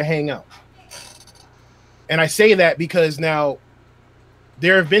vacation or to hang out. And I say that because now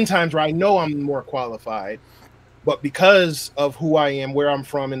there have been times where I know I'm more qualified, but because of who I am, where I'm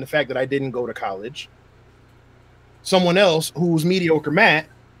from, and the fact that I didn't go to college, someone else who's mediocre Matt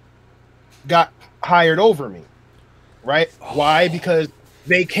got hired over me, right? Why? Because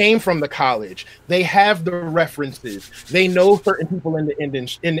they came from the college. They have the references. They know certain people in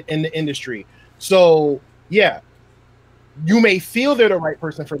the industry. So yeah, you may feel they're the right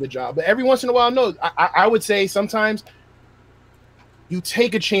person for the job, but every once in a while, no. I would say sometimes you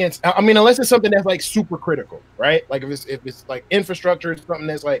take a chance. I mean, unless it's something that's like super critical, right? Like if it's like infrastructure, something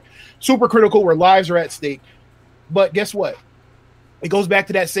that's like super critical where lives are at stake. But guess what? It goes back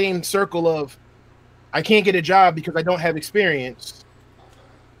to that same circle of I can't get a job because I don't have experience.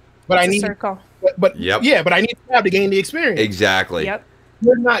 But I need circle. But yep. Yeah, but I need a job to gain the experience. Exactly. Yep.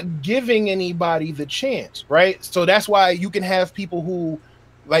 You're not giving anybody the chance, right? So that's why you can have people who,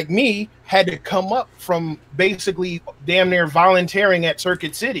 like me, had to come up from basically damn near volunteering at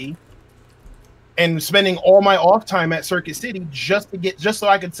Circuit City and spending all my off time at Circuit City just so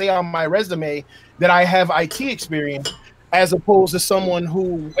I could say on my resume that I have IT experience, as opposed to someone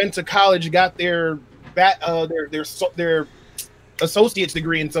who went to college, got their associate's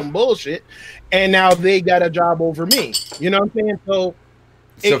degree in some bullshit, and now they got a job over me. You know what I'm saying? So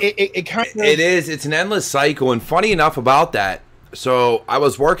it kind of it's an endless cycle. And funny enough about that, so I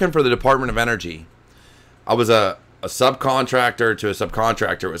was working for the Department of Energy. I was a subcontractor to a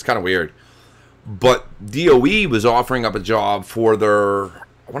subcontractor. It was kind of weird. But DOE was offering up a job for their,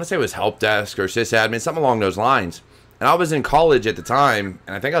 I want to say it was help desk or sysadmin, something along those lines. And I was in college at the time,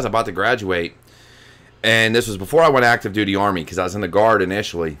 and I think I was about to graduate. And this was before I went active duty Army, because I was in the Guard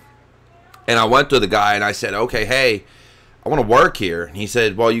initially. And I went to the guy and I said, okay, hey, I want to work here. And he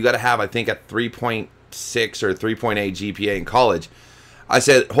said, well, you got to have, I think, a 3.6 or 3.8 GPA in college. I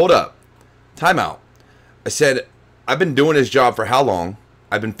said, hold up, time out. I said, I've been doing this job for how long?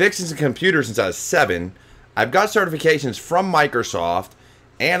 I've been fixing some computers since I was 7. I've got certifications from Microsoft,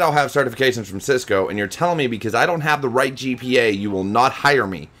 and I'll have certifications from Cisco, and you're telling me because I don't have the right GPA, you will not hire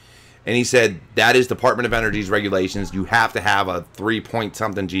me. And he said, that is Department of Energy's regulations. You have to have a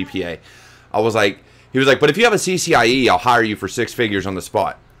 3-point-something GPA. He was like, but if you have a CCIE, I'll hire you for 6 figures on the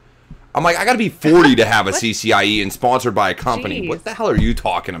spot. I'm like, I got to be 40 to have a CCIE and sponsored by a company. Jeez. What the hell are you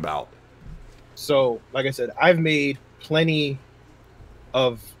talking about? So, like I said, I've made plenty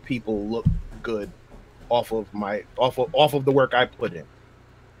of people look good off of the work I put in.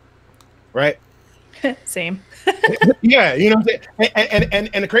 Right? Same. Yeah, you know what I'm saying?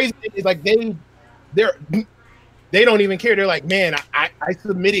 And the crazy thing is, like, they don't even care. They're like, man, I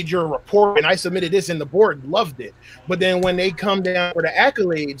submitted your report and I submitted this and the board loved it. But then when they come down for the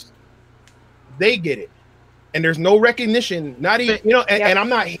accolades, they get it. And there's no recognition, not even, you know, and I'm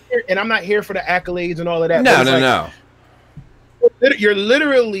not here for the accolades and all of that. No. You're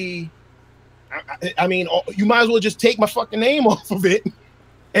literally, I mean, you might as well just take my fucking name off of it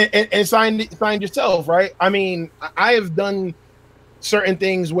and sign yourself, right? I mean, I have done certain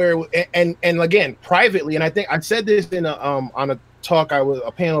things where, and again, privately, and I think I said this in on a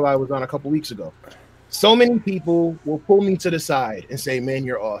panel I was on a couple weeks ago. So many people will pull me to the side and say, man,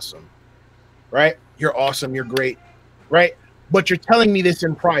 you're awesome, right? You're awesome, you're great, right? But you're telling me this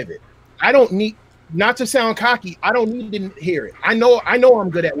in private. I don't need, not to sound cocky, I don't need to hear it. I know I'm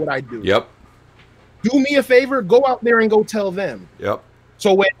good at what I do. Yep. Do me a favor, go out there and go tell them. Yep.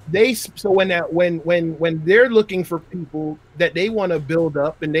 So when they're looking for people that they want to build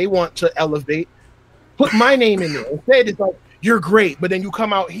up and they want to elevate, put my name in there. Instead, it's like, you're great, but then you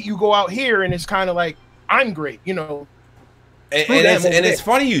go out here and it's kind of like, I'm great, you know. And it's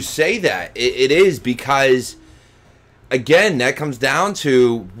funny you say that. It is because, again, that comes down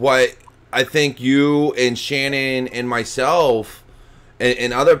to what I think you and Shannon and myself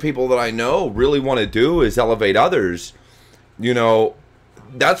and other people that I know really want to do is elevate others. You know,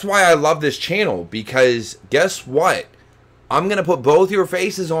 that's why I love this channel, because guess what? I'm going to put both your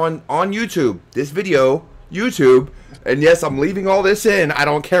faces on YouTube, this video, YouTube. And yes, I'm leaving all this in. I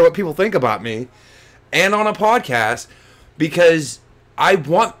don't care what people think about me. And on a podcast, because I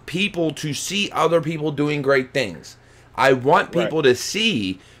want people to see other people doing great things. I want people to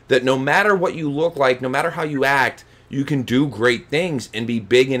see that no matter what you look like, no matter how you act, you can do great things and be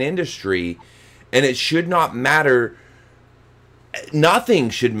big in industry. And it should not matter. Nothing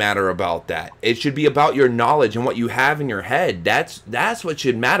should matter about that. It should be about your knowledge and what you have in your head. That's what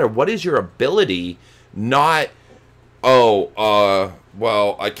should matter. What is your ability? Not,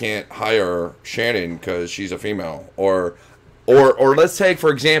 well, I can't hire Shannon because she's a female. Or let's take, for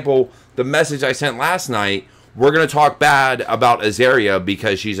example, the message I sent last night. We're going to talk bad about Azaria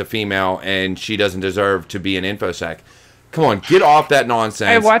because she's a female and she doesn't deserve to be an InfoSec. Come on, get off that nonsense.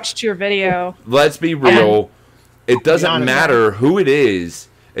 I watched your video. Let's be real. It doesn't matter who it is.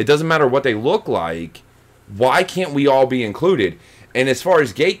 It doesn't matter what they look like. Why can't we all be included? And as far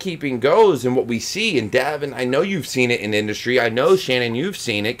as gatekeeping goes and what we see, and Davin, I know you've seen it in industry. I know, Shannon, you've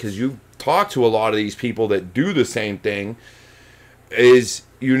seen it because you've talked to a lot of these people that do the same thing. Is,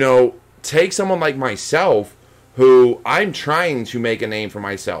 you know, take someone like myself, who I'm trying to make a name for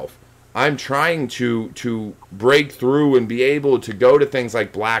myself. I'm trying to break through and be able to go to things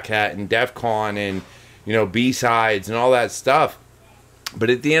like Black Hat and DEF CON and, you know, B-sides and all that stuff. But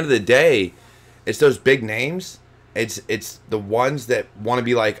at the end of the day, it's those big names. It's the ones that want to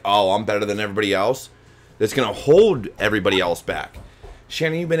be like, oh, I'm better than everybody else, that's going to hold everybody else back.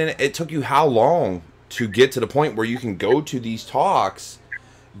 Shannon, you've been in it. It took you how long to get to the point where you can go to these talks,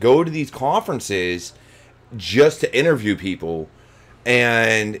 go to these conferences, just to interview people?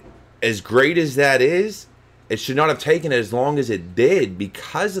 And as great as that is, it should not have taken as long as it did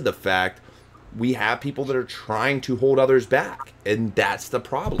because of the fact we have people that are trying to hold others back, and that's the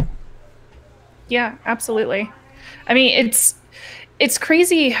problem. Yeah, absolutely. I mean, it's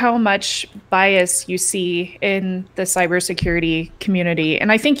crazy how much bias you see in the cybersecurity community,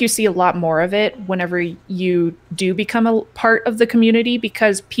 and I think you see a lot more of it whenever you do become a part of the community,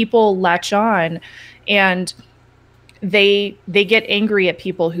 because people latch on and they get angry at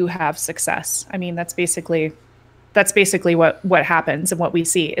people who have success. I mean, that's basically what happens and what we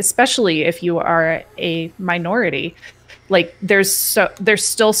see, especially if you are a minority. Like, there's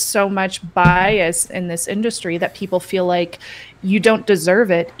still so much bias in this industry that people feel like you don't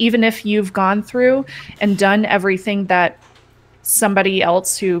deserve it, even if you've gone through and done everything that somebody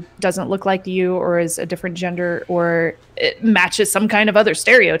else who doesn't look like you or is a different gender or it matches some kind of other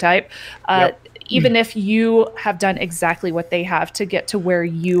stereotype. Even if you have done exactly what they have to get to where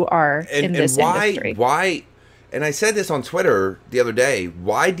you are in this industry. Why? And I said this on Twitter the other day.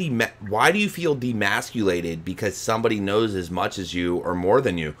 Why do you feel demasculated because somebody knows as much as you or more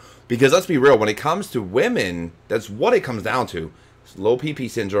than you? Because let's be real, when it comes to women, that's what it comes down to. It's low PP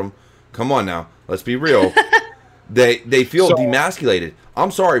syndrome. Come on now, let's be real. They feel demasculated.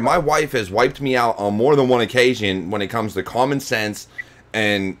 I'm sorry, my wife has wiped me out on more than one occasion when it comes to common sense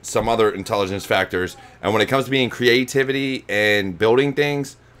and some other intelligence factors. And when it comes to being creativity and building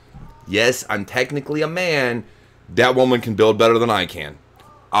things, yes, I'm technically a man. That woman can build better than I can.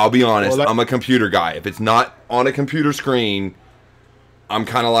 I'll be honest. I'm a computer guy. If it's not on a computer screen, I'm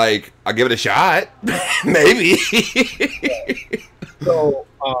kind of like, I'll give it a shot. Maybe. So,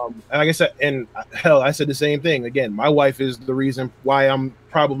 like I said, and hell, I said the same thing. Again, my wife is the reason why I'm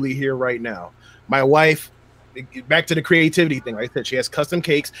probably here right now. My wife, back to the creativity thing. Like I said, she has custom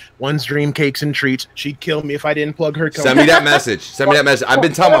cakes. One's Dream Cakes and Treats. She'd kill me if I didn't plug her company. Send me that message. Send me that message. I've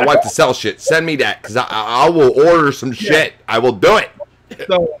been telling my wife to sell shit. Send me that, because I will order some shit. I will do it.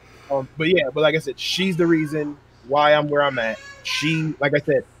 So, but like I said, she's the reason why I'm where I'm at. She, like I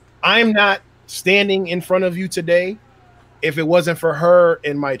said, I'm not standing in front of you today if it wasn't for her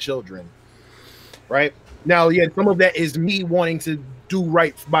and my children. Right? Now, yeah, some of that is me wanting to do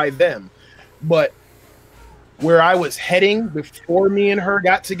right by them. But where I was heading before me and her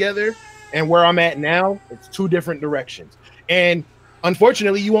got together and where I'm at now, it's two different directions. And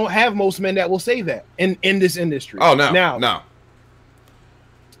unfortunately, you won't have most men that will say that in this industry. Oh, no.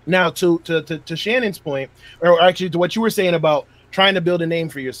 Now, to Shannon's point, or actually to what you were saying about trying to build a name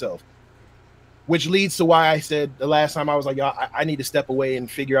for yourself, which leads to why I said the last time I was like, I need to step away and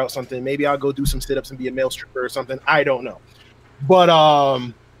figure out something. Maybe I'll go do some sit-ups and be a male stripper or something. I don't know. But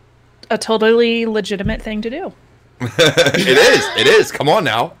a totally legitimate thing to do. It is. Come on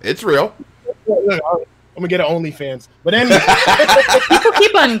now, it's real. Look, I'm gonna get an OnlyFans, but anyway.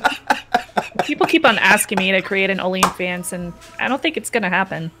 people keep on asking me to create an OnlyFans, and I don't think it's gonna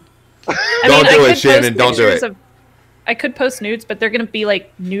happen. Don't do it, Shannon. Don't do it. I could post nudes, but they're gonna be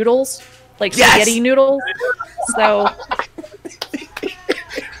like noodles, like spaghetti noodles. So.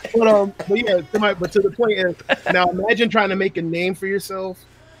 But yeah, but to the point is, now imagine trying to make a name for yourself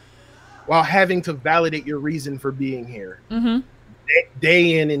while having to validate your reason for being here,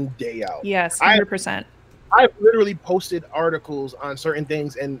 day in and day out. Yes, 100%. I've literally posted articles on certain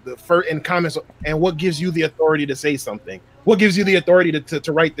things and in comments. And what gives you the authority to say something? What gives you the authority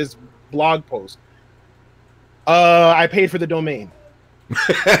to write this blog post? I paid for the domain.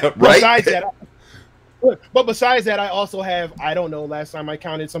 Right. Besides that, I also have, I don't know, last time I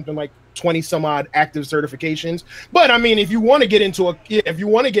counted something like 20 some odd active certifications. But I mean, if you want to get into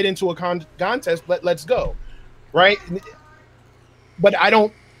a contest, let's go. Right. But I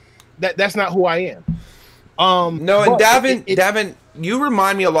don't, that's not who I am. No, and Davin, you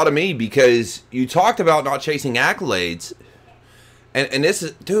remind me a lot of me because you talked about not chasing accolades. And this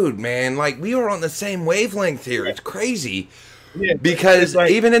is, dude, man, like we are on the same wavelength here. It's crazy. Yeah, because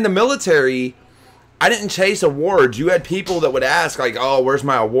like, even in the military, I didn't chase awards. You had people that would ask, like, oh, where's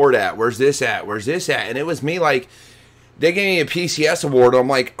my award at? Where's this at? Where's this at? And it was me, like, they gave me a PCS award. I'm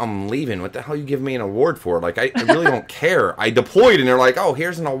like, I'm leaving. What the hell are you giving me an award for? Like, I really don't care. I deployed, and they're like, oh,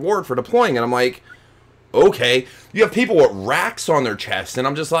 here's an award for deploying. And I'm like, okay. You have people with racks on their chest, and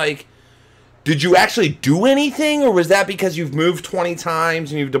I'm just like, did you actually do anything? Or was that because you've moved 20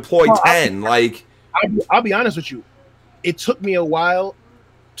 times and you've deployed 10? Like, I'll be honest with you. It took me a while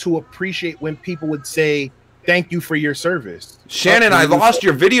to appreciate when people would say thank you for your service. Shannon, I lost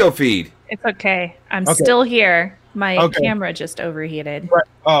your video feed. It's okay. I'm still here. My camera just overheated. Right.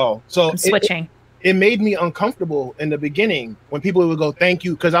 Oh, so I'm switching. It made me uncomfortable in the beginning when people would go thank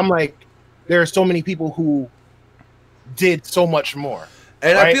you, because I'm like, there are so many people who did so much more.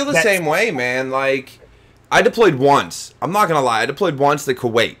 And right? I feel the same way, man. Like, I deployed once. I'm not gonna lie. I deployed once to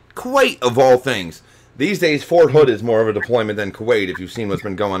Kuwait. Kuwait of all things. These days, Fort Hood is more of a deployment than Kuwait, if you've seen what's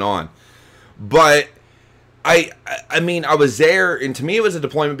been going on. But I mean, I was there, and to me, it was a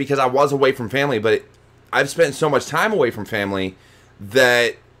deployment because I was away from family. But I've spent so much time away from family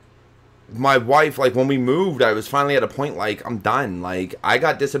that my wife, like, when we moved, I was finally at a point, like, I'm done. Like, I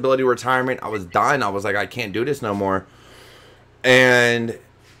got disability retirement. I was done. I was like, I can't do this no more. And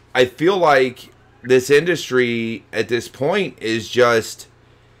I feel like this industry at this point is just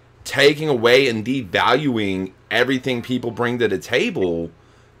taking away and devaluing everything people bring to the table,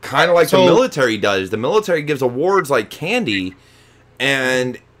 kind of like the military does. The military gives awards like candy,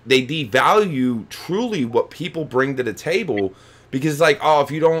 and they devalue truly what people bring to the table, because it's like, oh, if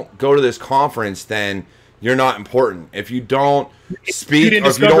you don't go to this conference, then you're not important. If you don't speak, or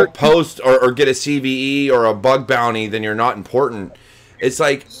if you don't post or get a CVE or a bug bounty, then you're not important. It's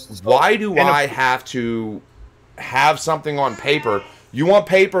like, why do I have to have something on paper? You want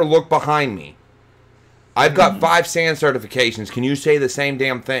paper? Look behind me. I've got 5 SAN certifications. Can you say the same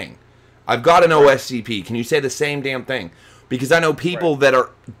damn thing? I've got an OSCP. Can you say the same damn thing? Because I know people that are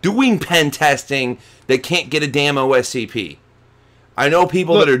doing pen testing that can't get a damn OSCP. I know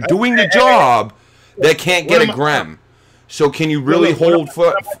people that are doing the job that can't get a GREM. So can you really hold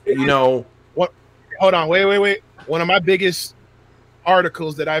foot, you know? Hold on, wait. One of my biggest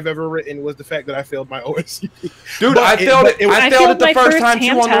articles that I've ever written was the fact that I failed my OSCP. Dude, I failed it. I failed it the first time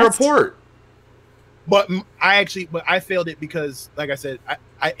too on the report. But I failed it because, like I said,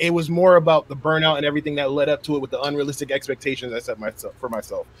 it was more about the burnout and everything that led up to it with the unrealistic expectations I set for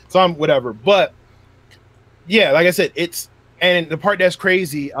myself. So I'm whatever. But yeah, like I said, and the part that's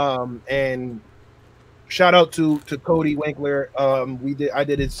crazy, and shout out to Cody Winkler. I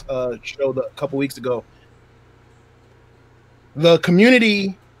did his show a couple weeks ago. The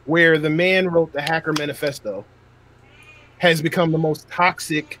community where the man wrote the Hacker Manifesto has become the most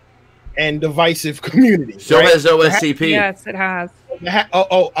toxic and divisive community. So has OSCP. Yes, it has. One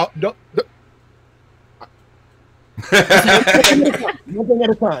thing at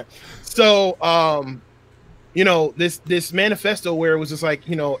a time. So, you know, this manifesto where it was just like,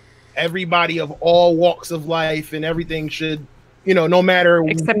 you know, everybody of all walks of life and everything should, you know, no matter.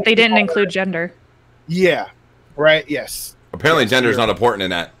 Except they didn't include gender. Yeah. Right. Yes. Apparently, gender is not important in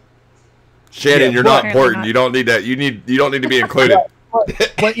that. Shannon, you're not important. You don't need that. You don't need to be included.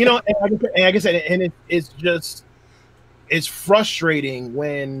 But you know, and like I said, and it's frustrating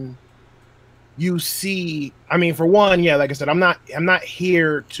when you see. I mean, for one, yeah, like I said, I'm not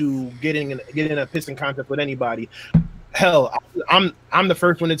here to get in a pissing contest with anybody. Hell, I'm the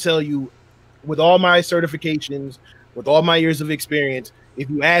first one to tell you, with all my certifications, with all my years of experience, if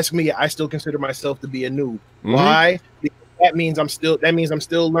you ask me, I still consider myself to be a noob. Mm-hmm. Why? Because that means I'm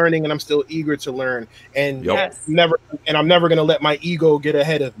still learning, and I'm still eager to learn, and Yep. I'm never going to let my ego get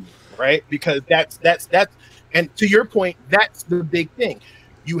ahead of me, right? Because that's and to your point, that's the big thing.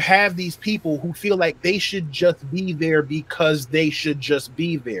 You have these people who feel like they should just be there because they should just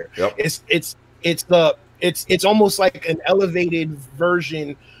be there. Yep. It's almost like an elevated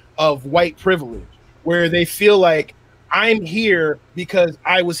version of white privilege, where they feel like I'm here because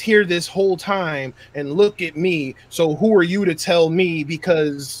I was here this whole time, and look at me. So who are you to tell me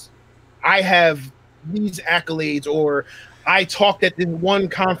because I have these accolades, or I talked at this one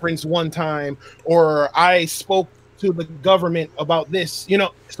conference one time, or I spoke to the government about this, you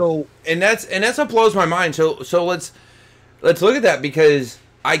know? So and that's what blows my mind. So let's look at that, because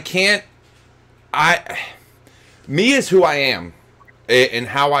me is who I am and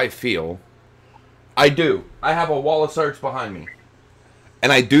how I feel. I have a wall of search behind me,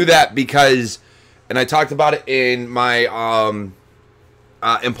 and I do that because, and I talked about it in my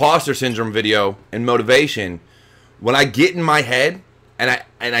imposter syndrome video and motivation. When I get in my head and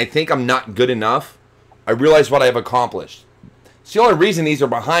I think I'm not good enough, I realize what I have accomplished. It's the only reason these are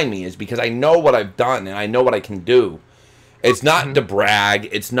behind me is because I know what I've done and I know what I can do. It's not to brag.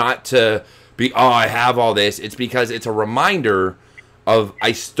 It's not to be, oh, I have all this. It's because it's a reminder of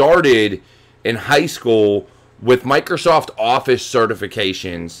I started in high school with Microsoft Office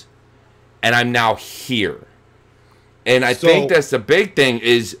certifications, and I'm now here. And I think that's the big thing,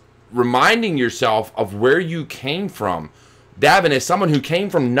 is reminding yourself of where you came from. Davin is someone who came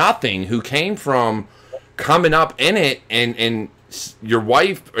from nothing, who came from coming up in it, and your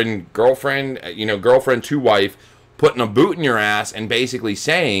wife and girlfriend, girlfriend to wife, putting a boot in your ass and basically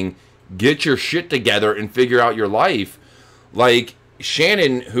saying, get your shit together and figure out your life. Like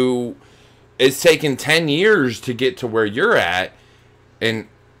Shannon, who it's taken 10 years to get to where you're at, and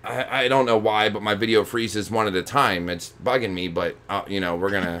I don't know why, but my video freezes one at a time. It's bugging me, but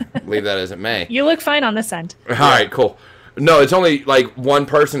we're gonna leave that as it may. You look fine on this end. All right, cool. No, it's only like one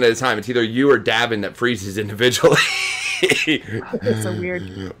person at a time. It's either you or Davin that freezes individually. It's so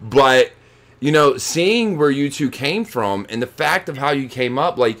weird. But seeing where you two came from and the fact of how you came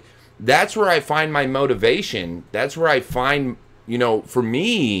up, like, that's where I find my motivation. That's where I find, for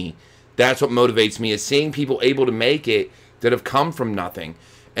me, that's what motivates me, is seeing people able to make it that have come from nothing.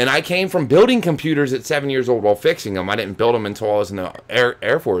 And I came from building computers at 7 years old while fixing them. I didn't build them until I was in the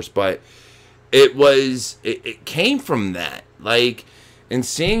Air Force, but it came from that. Like, and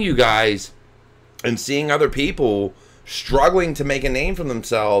seeing you guys and seeing other people struggling to make a name for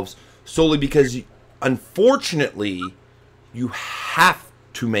themselves solely because, unfortunately, you have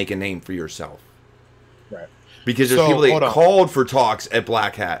to make a name for yourself. Right. Because there's people that get called for talks at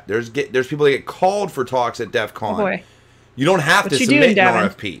Black Hat. There's people that get called for talks at DEF CON. Oh boy. You don't have to submit an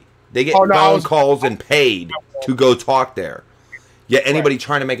RFP. They get phone calls and paid to go talk there. Yet anybody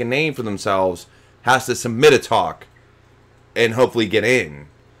trying to make a name for themselves has to submit a talk and hopefully get in.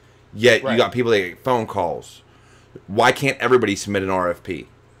 Yet you got people that get phone calls. Why can't everybody submit an RFP?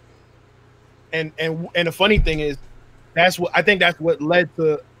 And the funny thing is, that's what led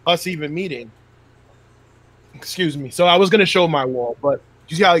to us even meeting. Excuse me. So I was gonna show my wall, but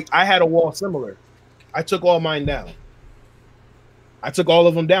you see how I had a wall similar. I took all mine down. I took all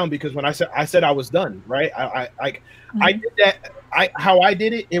of them down because when I said I was done, right? I did that. How I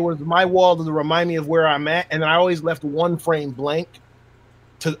did it, it was my wall to remind me of where I'm at, and then I always left one frame blank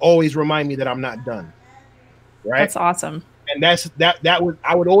to always remind me that I'm not done. Right? That's awesome. And that was,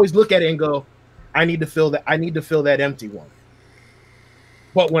 I would always look at it and go, I need to fill that empty one.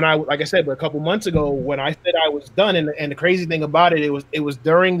 But when like I said, a couple months ago, when I said I was done, and the crazy thing about it, it was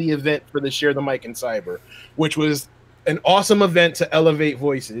during the event for the Share the Mic in Cyber, which was an awesome event to elevate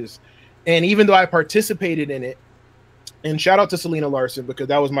voices. And even though I participated in it, and shout out to Selena Larson, because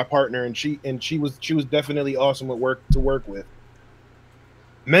that was my partner, and she was definitely awesome to work with.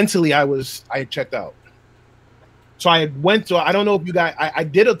 Mentally, I had checked out. So I don't know if you guys, I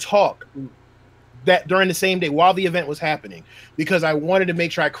did a talk that during the same day while the event was happening, because I wanted to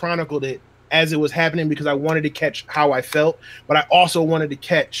make sure I chronicled it as it was happening, because I wanted to catch how I felt, but I also wanted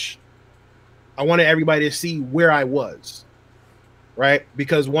everybody to see where I was, right?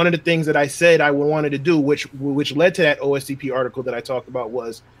 Because one of the things that I said I wanted to do, which led to that OSCP article that I talked about,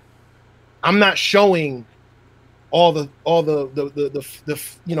 was I'm not showing all the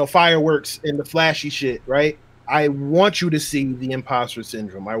fireworks and the flashy shit, right? I want you to see the imposter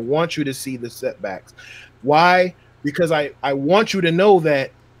syndrome. I want you to see the setbacks. Why? Because I want you to know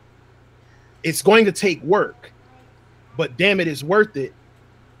that it's going to take work, but damn it, it's worth it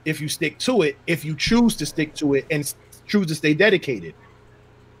if you stick to it, if you choose to stick to it and choose to stay dedicated.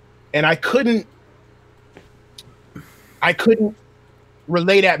 And I couldn't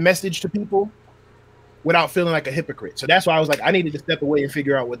relay that message to people without feeling like a hypocrite. So that's why I was like, I needed to step away and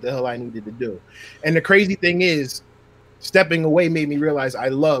figure out what the hell I needed to do. And the crazy thing is, stepping away made me realize I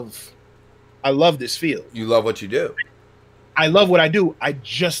love this field. You love what you do. I love what I do. I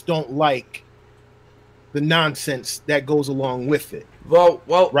just don't like the nonsense that goes along with it. Well,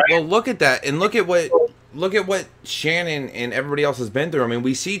 right? Well, look at that, and look at what Shannon and everybody else has been through. I mean,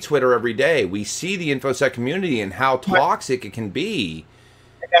 we see Twitter every day. We see the InfoSec community and how toxic it can be.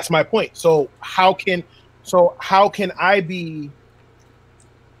 That's my point. So how can I be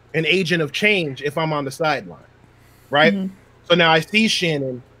an agent of change if I'm on the sideline, right? Mm-hmm. So now I see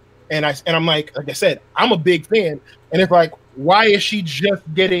Shannon, and I'm like I said, I'm a big fan, and it's like, why is she just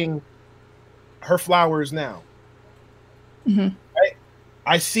getting her flowers now? Mm-hmm. Right?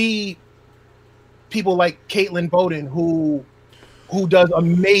 I see people like Caitlin Bowden who does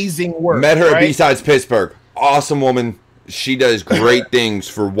amazing work. Met her right? at B-Sides Pittsburgh. Awesome woman. She does great things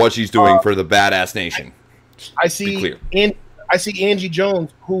for what she's doing for the Badass Nation. I see Angie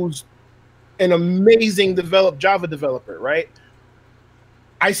Jones, who's an amazing Java developer, right?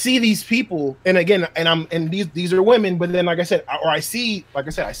 I see these people, and again, these are women, but then I see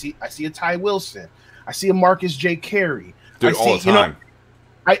a Ty Wilson, I see a Marcus J. Carey, dude, all the time.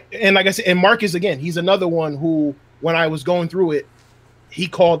 And Marcus, again, he's another one who, when I was going through it, he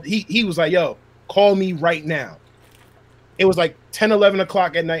was like, yo, call me right now. It was like 10, 11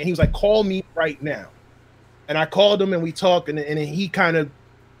 o'clock at night. And he was like, call me right now. And I called him and we talked, and he kind of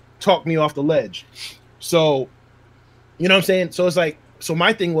talked me off the ledge. So, you know what I'm saying? So it's like, so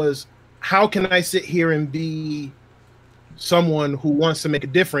my thing was, how can I sit here and be someone who wants to make a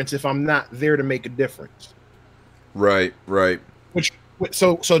difference if I'm not there to make a difference? Right. Which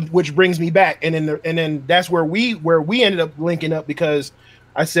brings me back, and then that's where we ended up linking up, because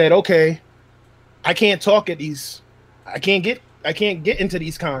I said, okay, I can't talk at these, I can't get into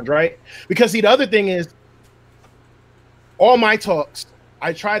these cons, right? Because see, the other thing is, all my talks,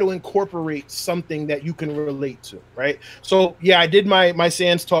 I try to incorporate something that you can relate to, right? So yeah, I did my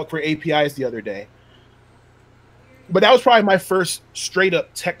SANS talk for APIs the other day, but that was probably my first straight up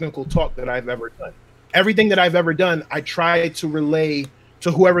technical talk that I've ever done. Everything that I've ever done, I try to relay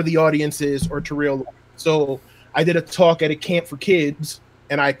to whoever the audience is or to real life. So I did a talk at a camp for kids,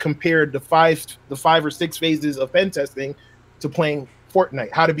 and I compared the five or six phases of pen testing to playing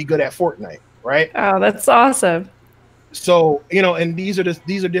Fortnite, how to be good at Fortnite, right? Oh, that's awesome. So, you know, and these are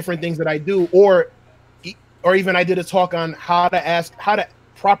different things that I do, or even I did a talk on how to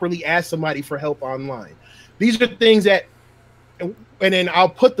properly ask somebody for help online. These are things that, and then I'll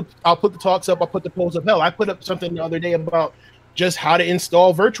put the talks up, I'll put the polls up. Hell, I put up something the other day about just how to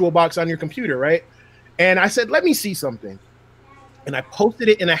install VirtualBox on your computer, right? And I said, let me see something. And I posted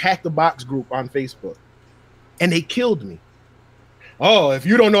it in a Hack the Box group on Facebook, and they killed me. Oh, if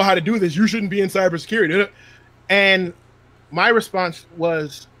you don't know how to do this, you shouldn't be in cybersecurity. And my response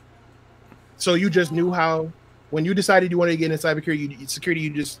was, so you just knew how, when you decided you wanted to get into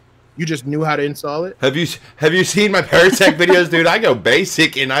cybersecurity, you just knew how to install it? Have you seen my Paratech videos, dude? I go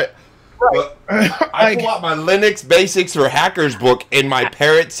basic, and I pull out my Linux Basics for Hackers book in my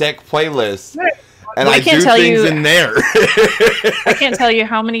Paratech playlist, and I do things in there. I can't tell you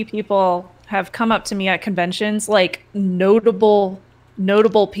how many people have come up to me at conventions, like notable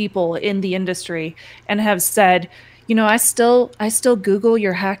people in the industry, and have said, you know, I still Google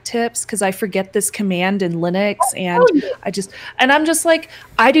your hack tips because I forget this command in Linux, and I'm just like,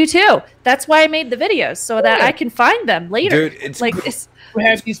 I do too. That's why I made the videos, so that I can find them later. Dude, it's like you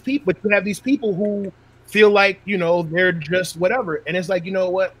have these people who feel like, you know, they're just whatever, and it's like, you know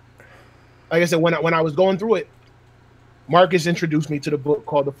what? Like I said, when I was going through it, Marcus introduced me to the book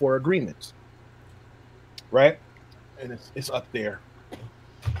called The Four Agreements, right? And it's up there.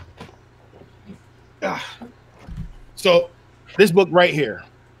 So this book right here,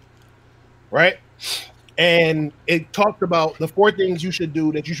 right? And it talks about the 4 things you should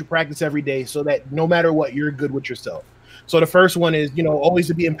do, that you should practice every day, so that no matter what, you're good with yourself. So the first one is, you know, always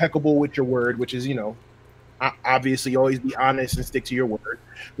to be impeccable with your word, which is, you know, obviously always be honest and stick to your word.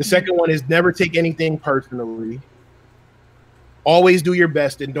 The second one is never take anything personally. Always do your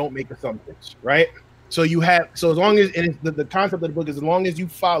best and don't make assumptions, right? So as long as, and the concept of the book is, as long as you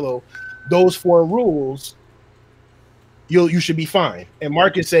follow those 4 rules, you should be fine. And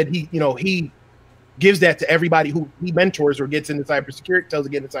Marcus said he gives that to everybody who he mentors or gets into cybersecurity, tells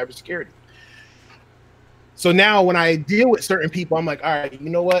to get into cybersecurity. So now when I deal with certain people, I'm like, all right, you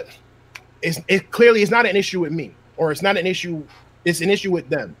know what? It clearly is not an issue with me, or it's not an issue it's an issue with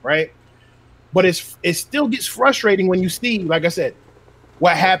them, right? But it still gets frustrating when you see, like I said,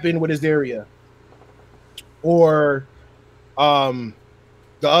 what happened with his area, or the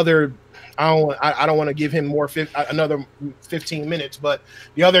other. I don't want to give him another 15 minutes, but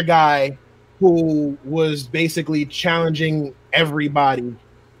the other guy who was basically challenging everybody,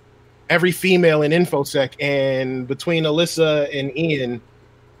 every female in InfoSec, and between Alyssa and Ian,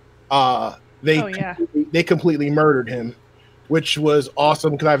 they completely murdered him, which was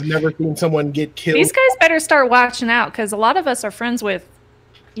awesome because I've never seen someone get killed. These guys better start watching out because a lot of us are friends with,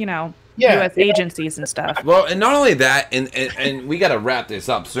 U.S. agencies and stuff. Well, and not only that, and we got to wrap this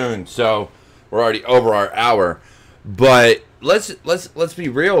up soon, so we're already over our hour. But let's be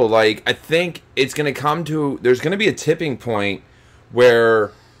real. Like, I think it's going to come to, there's going to be a tipping point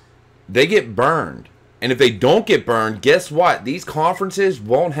where they get burned. And if they don't get burned, guess what? These conferences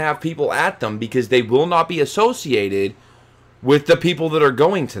won't have people at them because they will not be associated with the people that are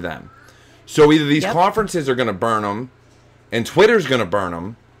going to them. So either these conferences are going to burn them, and Twitter's going to burn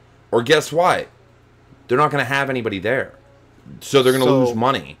them, or guess what? They're not going to have anybody there. So they're going to lose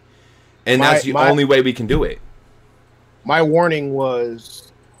money. And that's the only way we can do it. My warning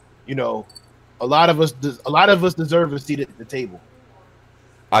was, a lot of us deserve a seat at the table.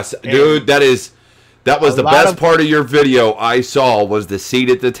 Dude, that was the best part of your video I saw was the seat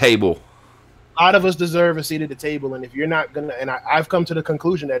at the table. A lot of us deserve a seat at the table, and if you're not gonna, and I've come to the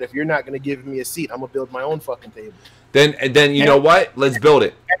conclusion that if you're not gonna give me a seat, I'm gonna build my own fucking table. Then you know what? Let's build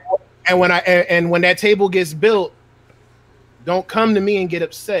it. And when that table gets built, don't come to me and get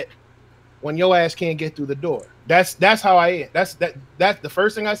upset when your ass can't get through the door. That's how I am. That's the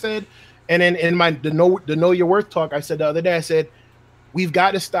first thing I said. And then in my the know your worth talk, I said the other day, I said, we've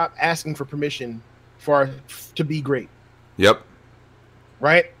got to stop asking for permission to be great. Yep.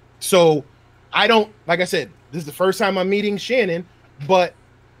 Right? So I don't, like I said, this is the first time I'm meeting Shannon, but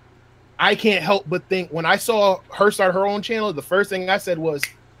I can't help but think when I saw her start her own channel, the first thing I said was,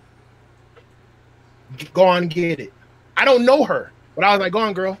 go on, get it. I don't know her, but I was like, go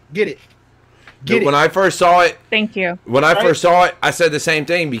on, girl, get it. Get it. When I first saw it, thank you. When I first saw it, I said the same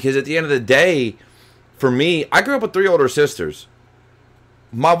thing because at the end of the day, for me, I grew up with 3 older sisters.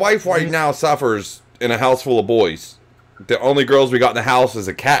 My wife right now suffers in a house full of boys. The only girls we got in the house is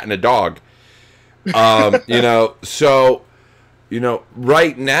a cat and a dog. So,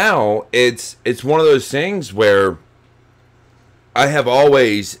 right now it's one of those things where I have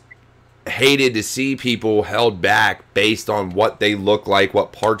always hated to see people held back based on what they look like,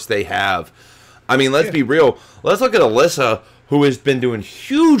 what parts they have. I mean, let's be real. Let's look at Alyssa, who has been doing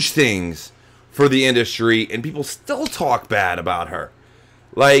huge things for the industry, and people still talk bad about her.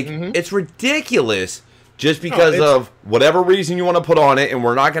 Like, it's ridiculous just because of whatever reason you want to put on it, and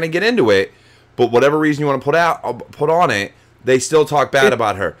we're not going to get into it, but whatever reason you want to put on it, they still talk bad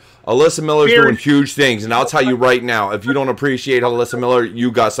about her. Alyssa Miller's doing huge things, and I'll tell you right now, if you don't appreciate Alyssa Miller, you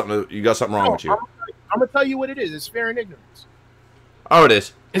got something wrong with you. I'm gonna tell you what it is. It's fear and ignorance. Oh, it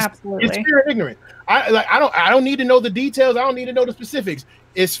is. Absolutely. It's fear and ignorance. I don't need to know the details. I don't need to know the specifics.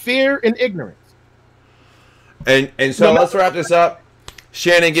 It's fear and ignorance. And so let's wrap this up.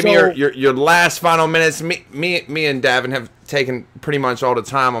 Shannon, give me your last final minutes. Me and Davin have taken pretty much all the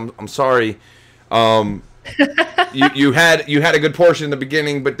time. I'm sorry. You had a good portion in the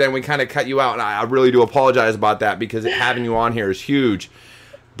beginning, but then we kind of cut you out, and I really do apologize about that because having you on here is huge.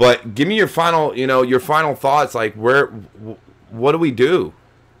 But give me your final thoughts. Like, what do we do?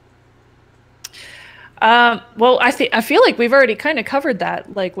 Well, I feel like we've already kind of covered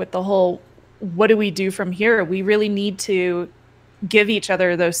that, like with the whole, what do we do from here? We really need to give each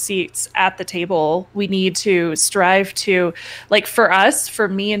other those seats at the table. We need to strive to, like, for us, for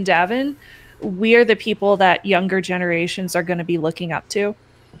me and Davin, we are the people that younger generations are going to be looking up to.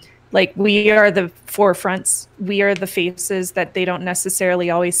 Like, we are the forefronts. We are the faces that they don't necessarily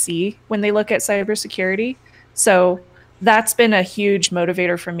always see when they look at cybersecurity. So that's been a huge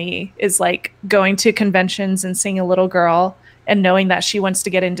motivator for me, is like going to conventions and seeing a little girl and knowing that she wants to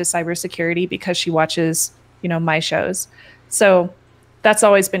get into cybersecurity because she watches, my shows. So that's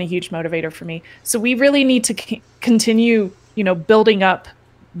always been a huge motivator for me. So we really need to continue, building up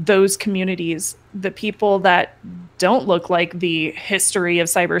those communities, the people that don't look like the history of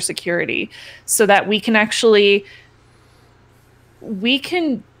cybersecurity, so that we can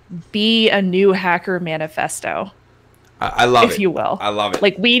be a new hacker manifesto. I love it. If you will. I love it.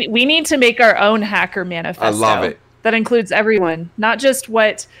 Like, we need to make our own hacker manifesto. I love it. That includes everyone, not just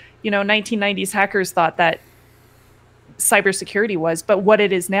what, 1990s hackers thought that cybersecurity was, but what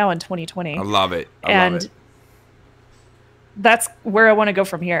it is now in 2020. I love it. And love it. That's where I want to go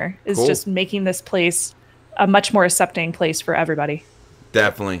from here, is just making this place a much more accepting place for everybody.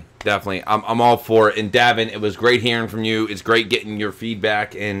 Definitely. I'm all for it. And Davin, it was great hearing from you. It's great getting your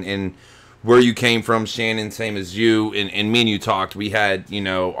feedback and where you came from. Shannon, same as you. And me and you talked. We had, you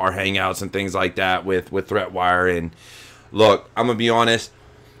know, our hangouts and things like that with ThreatWire. And look, I'm going to be honest.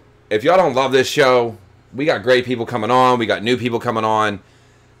 If y'all don't love this show, we got great people coming on. We got new people coming on.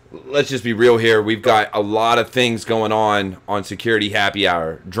 Let's just be real here. We've got a lot of things going on Security Happy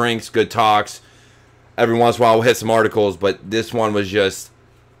Hour. Drinks, good talks. Every once in a while we'll hit some articles, but this one was just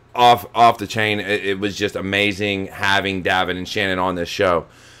off the chain. It was just amazing having Davin and Shannon on this show.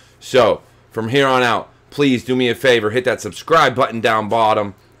 So from here on out, please do me a favor, hit that subscribe button down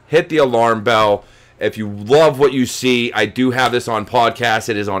bottom, hit the alarm bell. If you love what you see, I do have this on podcast.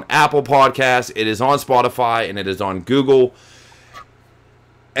 It is on Apple Podcasts, it is on Spotify, and it is on Google.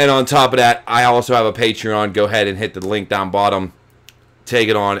 And on top of that, I also have a Patreon. Go ahead and hit the link down bottom, take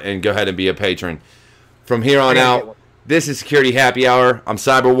it on, and go ahead and be a patron. From here on out, this is Security Happy Hour. I'm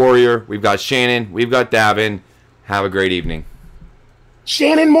Cyber Warrior. We've got Shannon. We've got Davin. Have a great evening.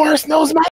 Shannon Morse knows my